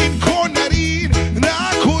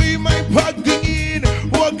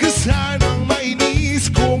 Sanang mainis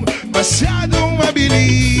kung masyadong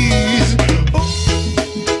mabilis.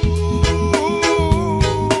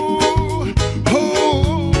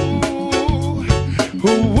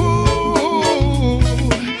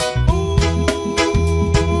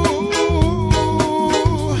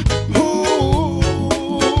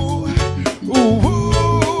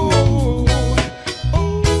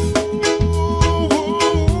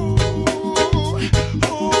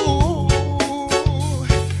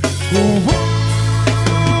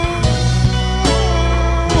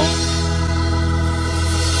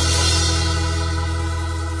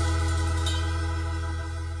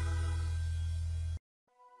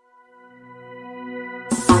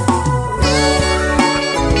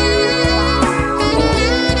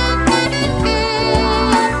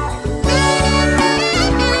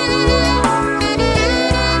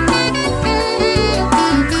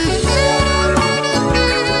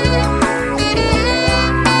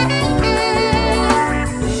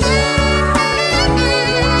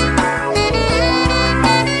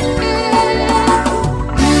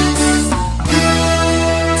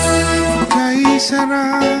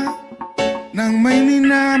 Sarap ng may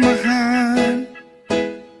minamahal.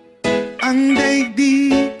 Ang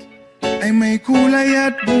daigdig ay may kulay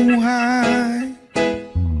at buhay.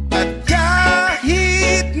 At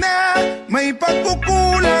kahit na may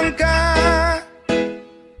pagkukulang ka,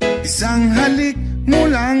 isang halik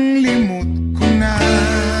mo lang limot ko na.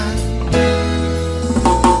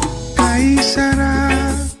 Kay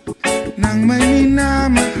sarap ng may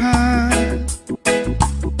minamahal.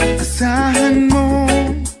 Asahan mo,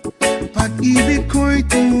 pag-ibig ko'y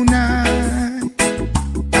tunay.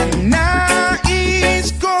 Ang nais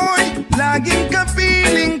ko'y laging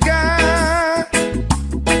kapiling ka.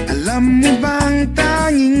 Alam mo bang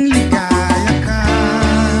tanging ligaya ka?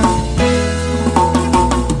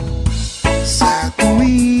 Sa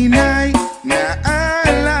tuwin ay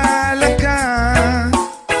naalala ka.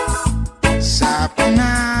 Sa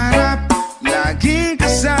pangarap, laging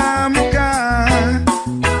kasama ka.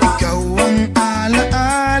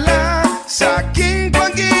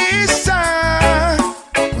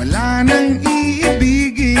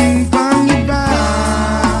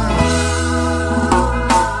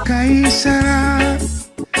 Sarap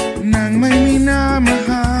ng may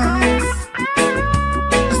minamahal.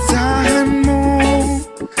 Asahan mo,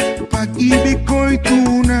 pag-ibig ko'y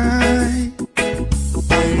tunay.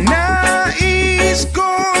 Ang nais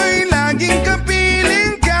ko'y laging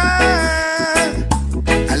kapiling ka.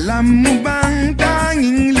 Alam mo bang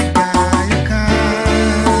tanging ligaya ka?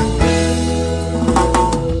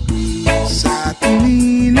 Sa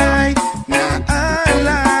tuwin ay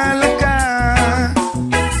naalala ka.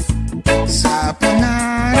 Sa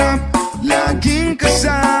pangarap, laging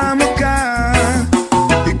kasama ka.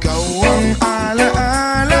 Ikaw ang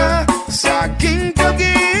alaala sa aking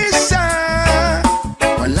pag-iisa.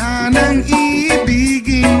 Wala nang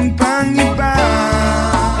iibigin pang iba.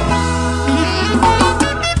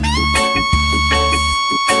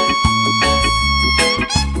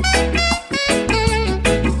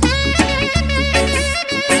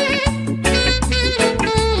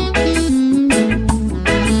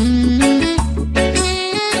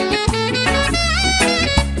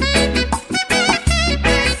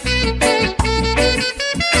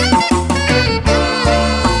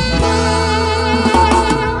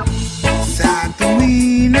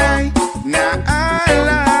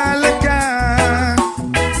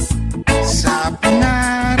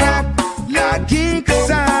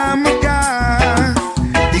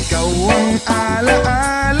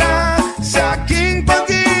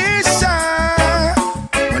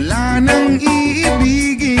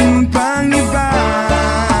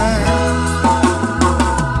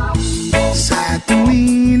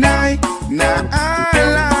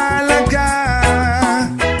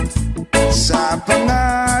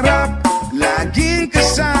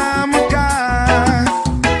 kasama ka.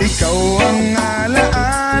 Ikaw ang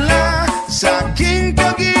alaala sa aking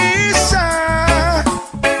pag-iisa.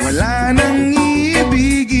 Wala nang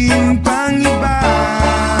iibigin pang iba.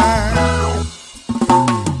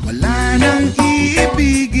 Wala nang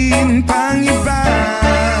iibigin pang iba.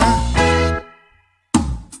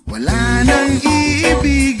 Wala nang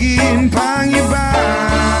iibigin pang iba.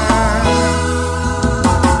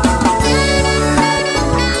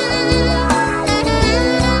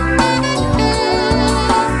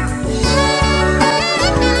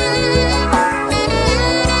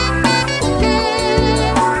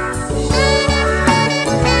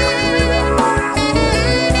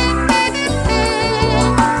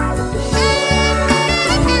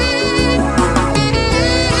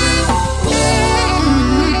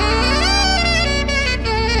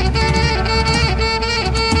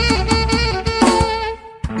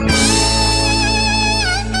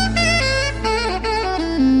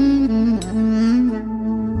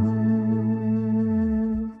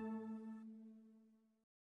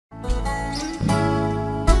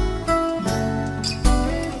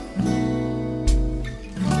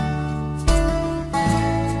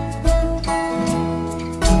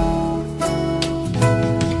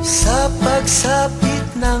 Pagsapit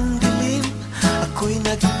ng dilim, ako'y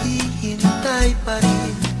naghihintay pa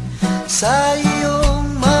rin sa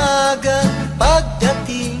iyong maagang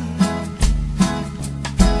pagdating.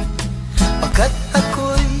 Pagkat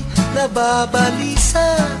ako'y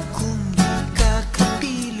nababalisa kung di ka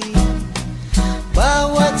kapiling.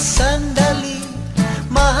 Bawat sandali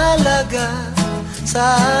mahalaga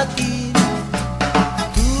sa atin.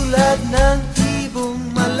 Tulad ng ibong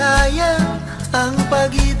malaya ang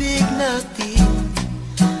pag-ibig natin,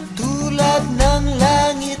 tulad ng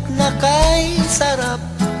langit na kay sarap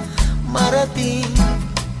marating.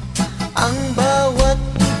 Ang bawat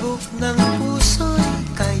tibok ng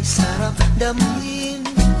puso'y kay sarap damhin,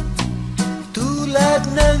 tulad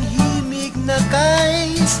ng himig na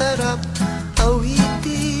kay sarap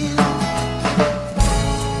awitin.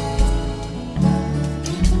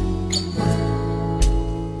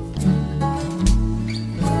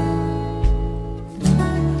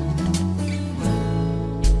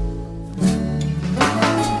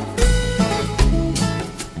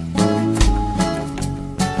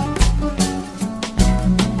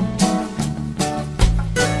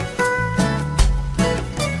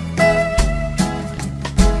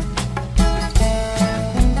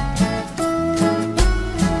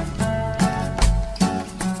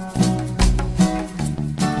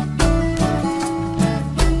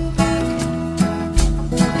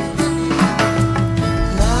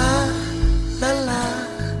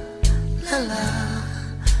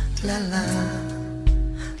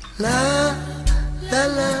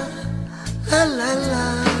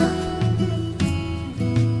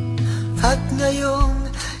 At ngayong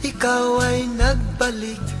ikaw ay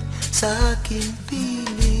nagbalik sa aking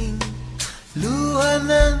piling, luha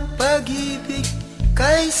ng pag-ibig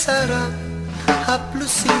kay sarap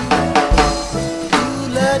haplusin.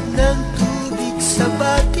 Tulad ng tubig sa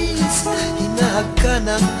batis, hinahag ka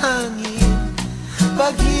ng hangin.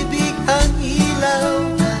 Pag-ibig ang ilaw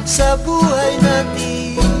sa buhay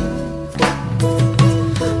natin.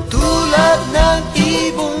 Tulad ng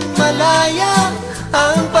ibong malaya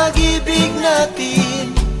ang pag-ibig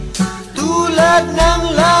natin, tulad ng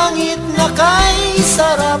langit na kay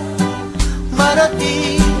sarap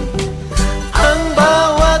marating. Ang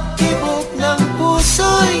bawat tibok ng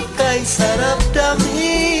puso'y kay sarap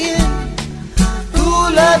damhin,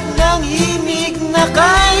 tulad ng himig na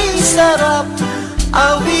kay sarap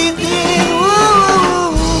awitin.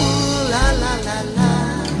 La la la la,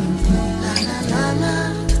 la la la la,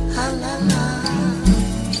 la la la.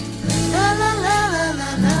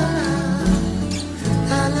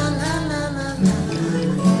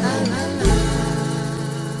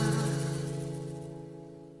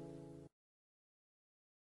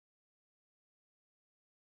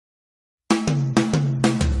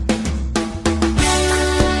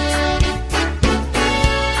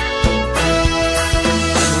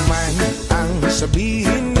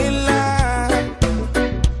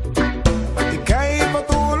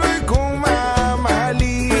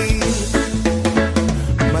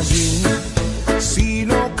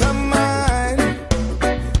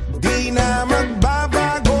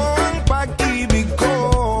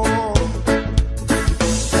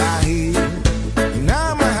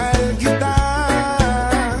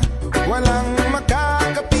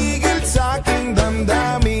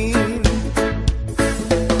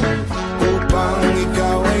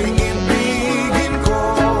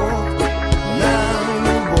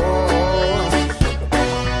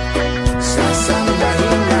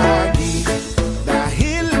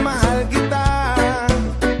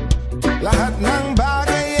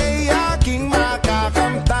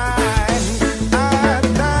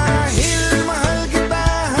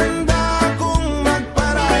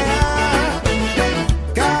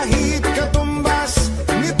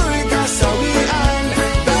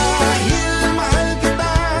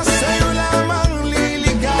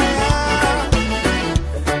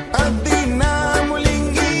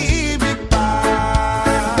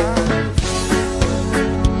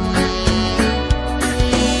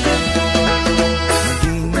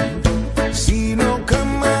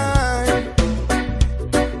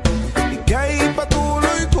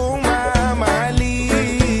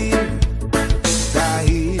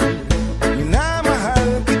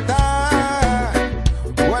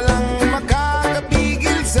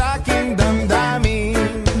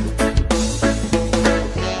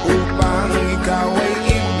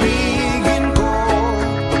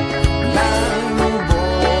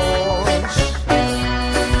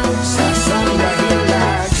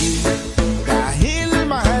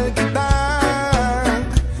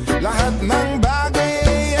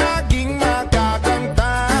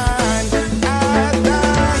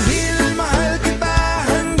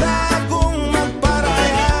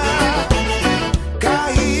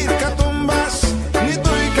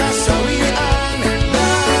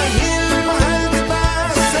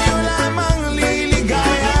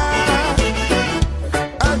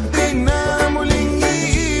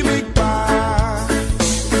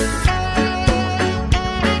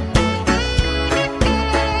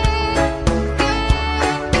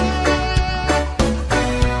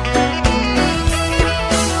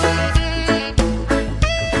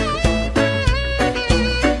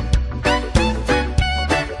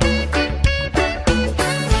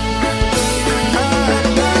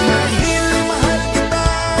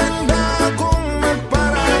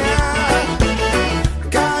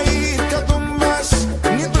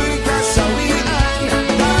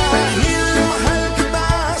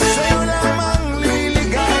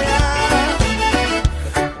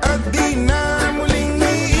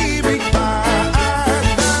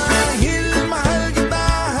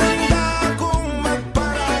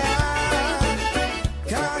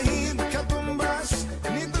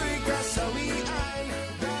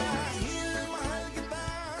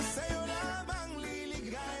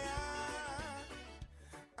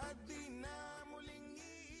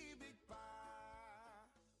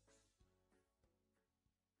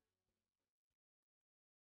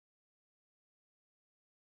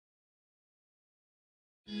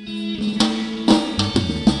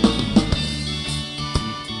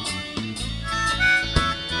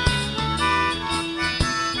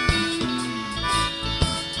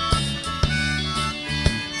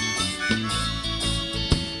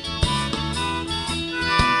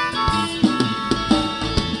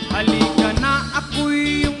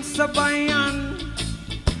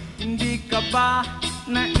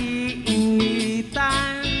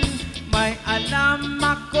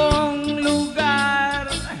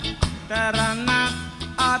 tara't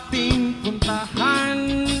ating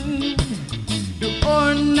puntahan.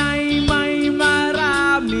 Doon ay may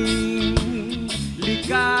maraming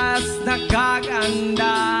likas na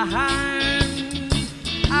kagandahan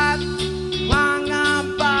at mga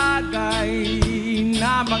bagay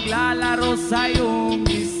na maglalaro sa iyong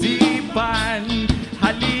isipan.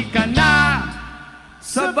 Halika na,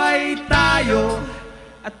 sabay tayo,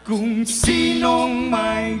 at kung sinong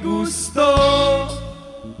may gusto,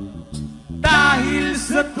 dahil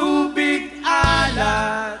sa tubig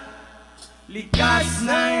alat, likas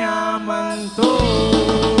na yaman to.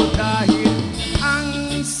 Dahil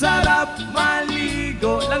ang sarap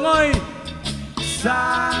maligo, langoy,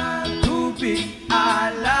 sa tubig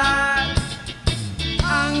alat.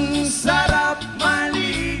 Ang sarap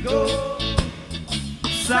maligo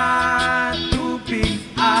sa tubig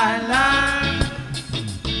alat.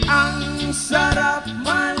 Ang sarap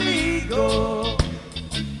maligo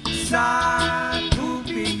sa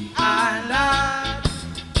tubig alat.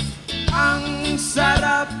 Ang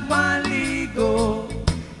sarap maligo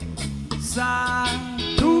sa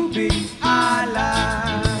tubig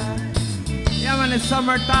alat. Yaman, it's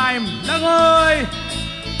summertime. Langoy!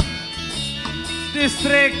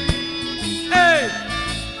 District. Hey!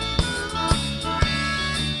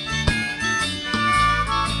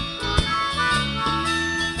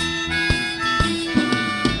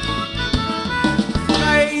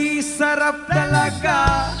 Sarap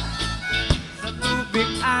talaga, sa tubig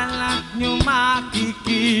alat nyo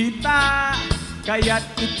makikita. Kaya't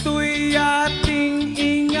ito'y ating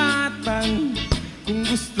ingatan, kung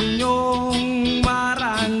gusto nyong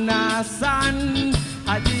maranasan.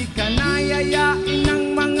 Halika na, yayain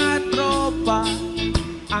ng mga tropa,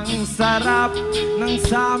 ang sarap ng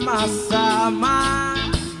sama-sama.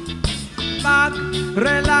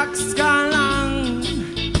 Mag-relax ka lang,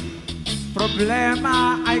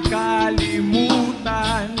 problema ay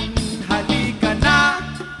kalimutan. Halika na,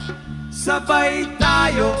 sabay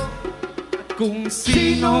tayo, at kung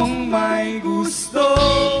sinong may gusto,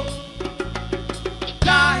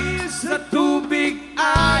 dahil sa tubig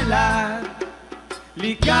alat,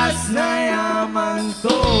 likas na yaman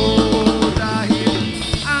to. Dahil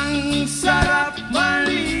ang sarap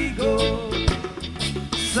maligo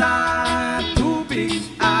sa tubig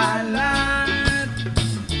alat.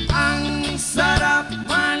 Ang sarap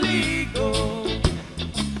maligo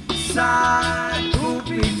sa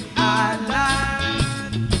tubig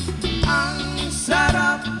alat. Ang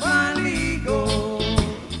sarap maligo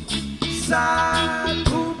sa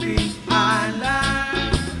tubig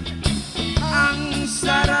alat. Ang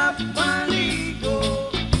sarap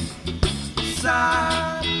maligo sa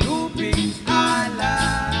tubig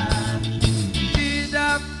alat.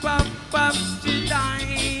 Chida-pap-pap,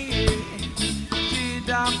 chiday.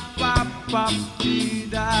 Chida-pap-pap,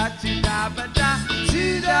 chida-chida-bada.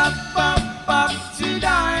 Chida-pap-pap,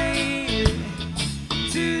 chiday.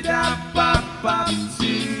 Chida-pap-pap,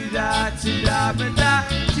 chida-chida-bada.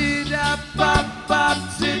 Chida-pap-pap,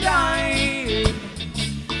 chiday.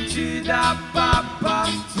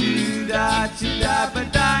 Chida-pap-pap,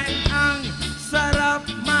 chida-chida-bada. Ang sarap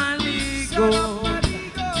maligo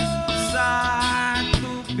sa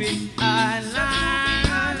tubig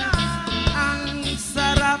alat. Ang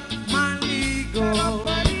sarap maligo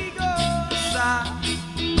sa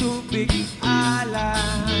tubig alat.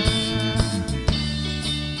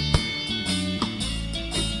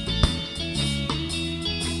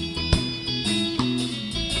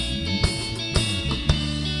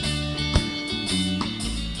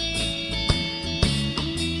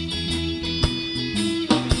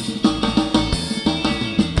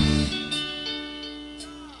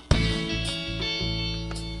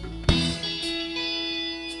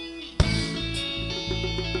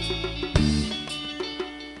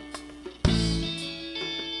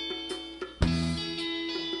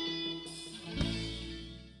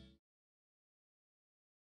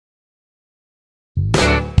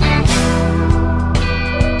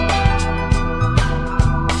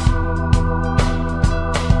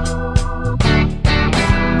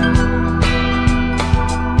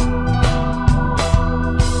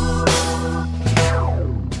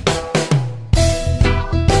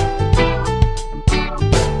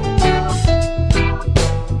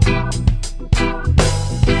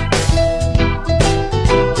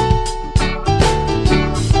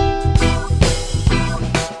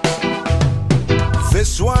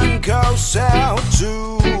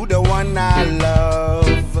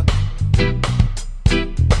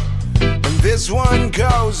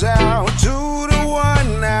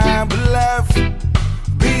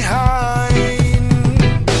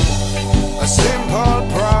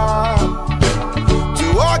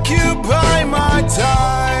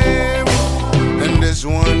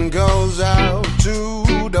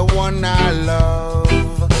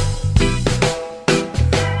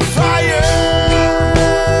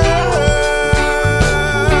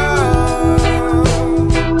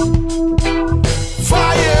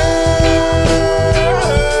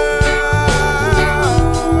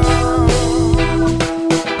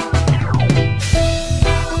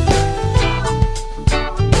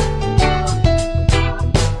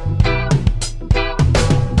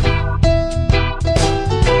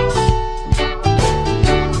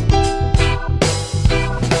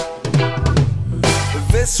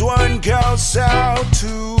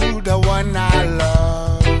 to the one I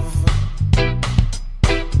love.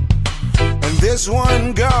 And this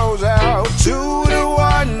one goes out to the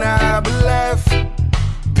one I've left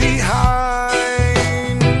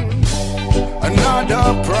behind.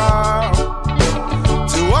 Another proud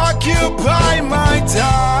to occupy my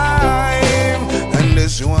time. And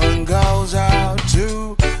this one goes out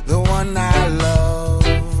to the one I love.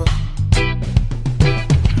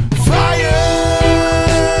 Fire.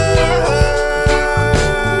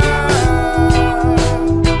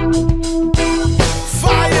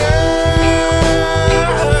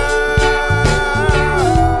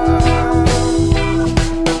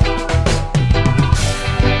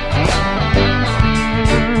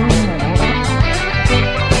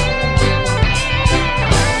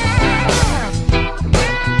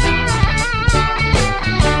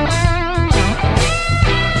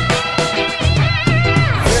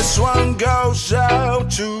 Goes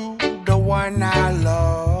out to the one I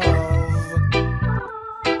love.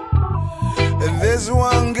 And this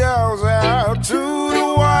one goes out to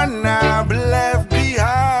the one I've left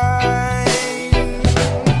behind.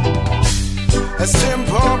 A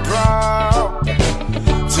simple proud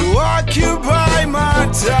to occupy my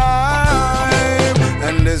time.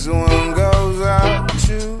 And this one goes out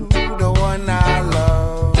to the one I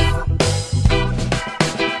love.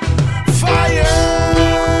 Fire.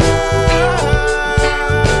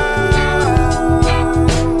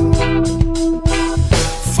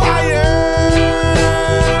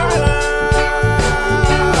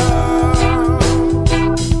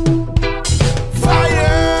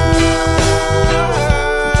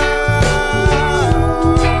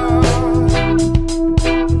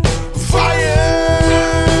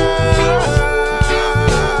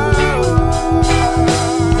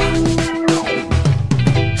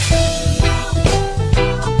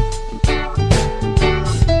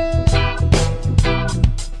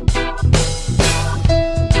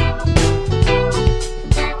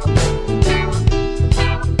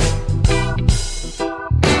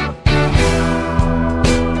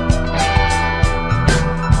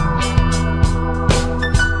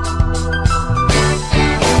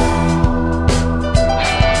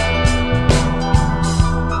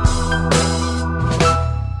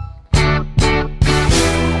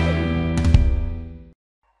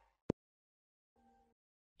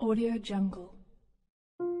 Audio Jungle.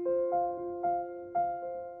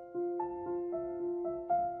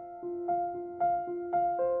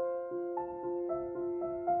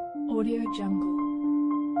 Audio Jungle.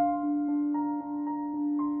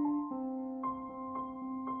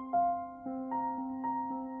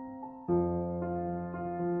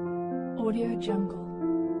 Audio Jungle.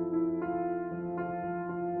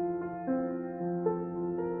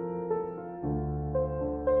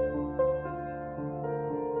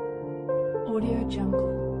 Audio Jungle.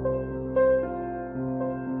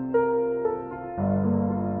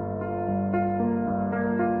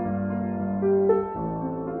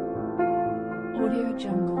 Audio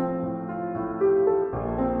Jungle.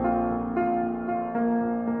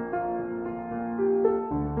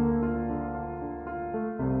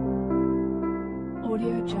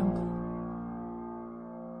 Audio Jungle.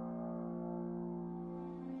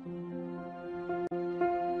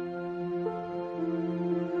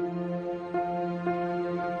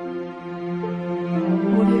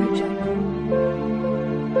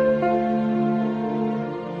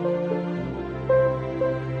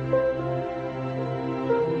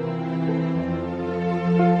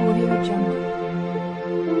 Audio Jungle.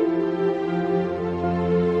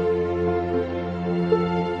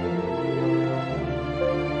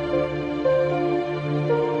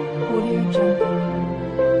 Audio Jungle.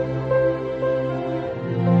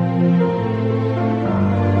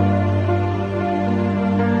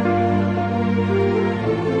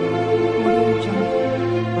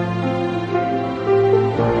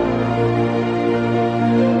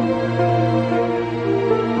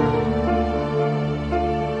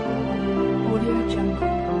 Audio Jungle.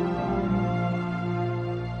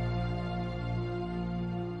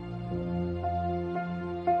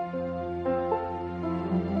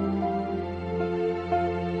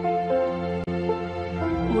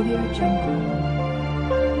 Audio Jungle.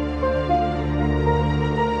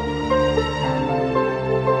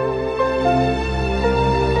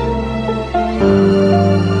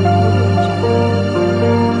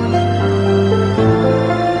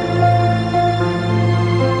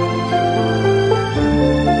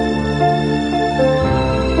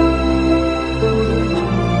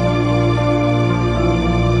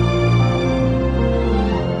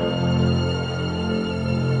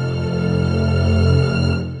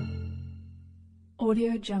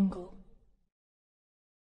 Audio Jungle.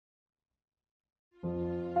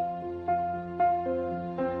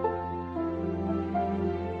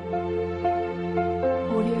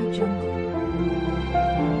 Jungle.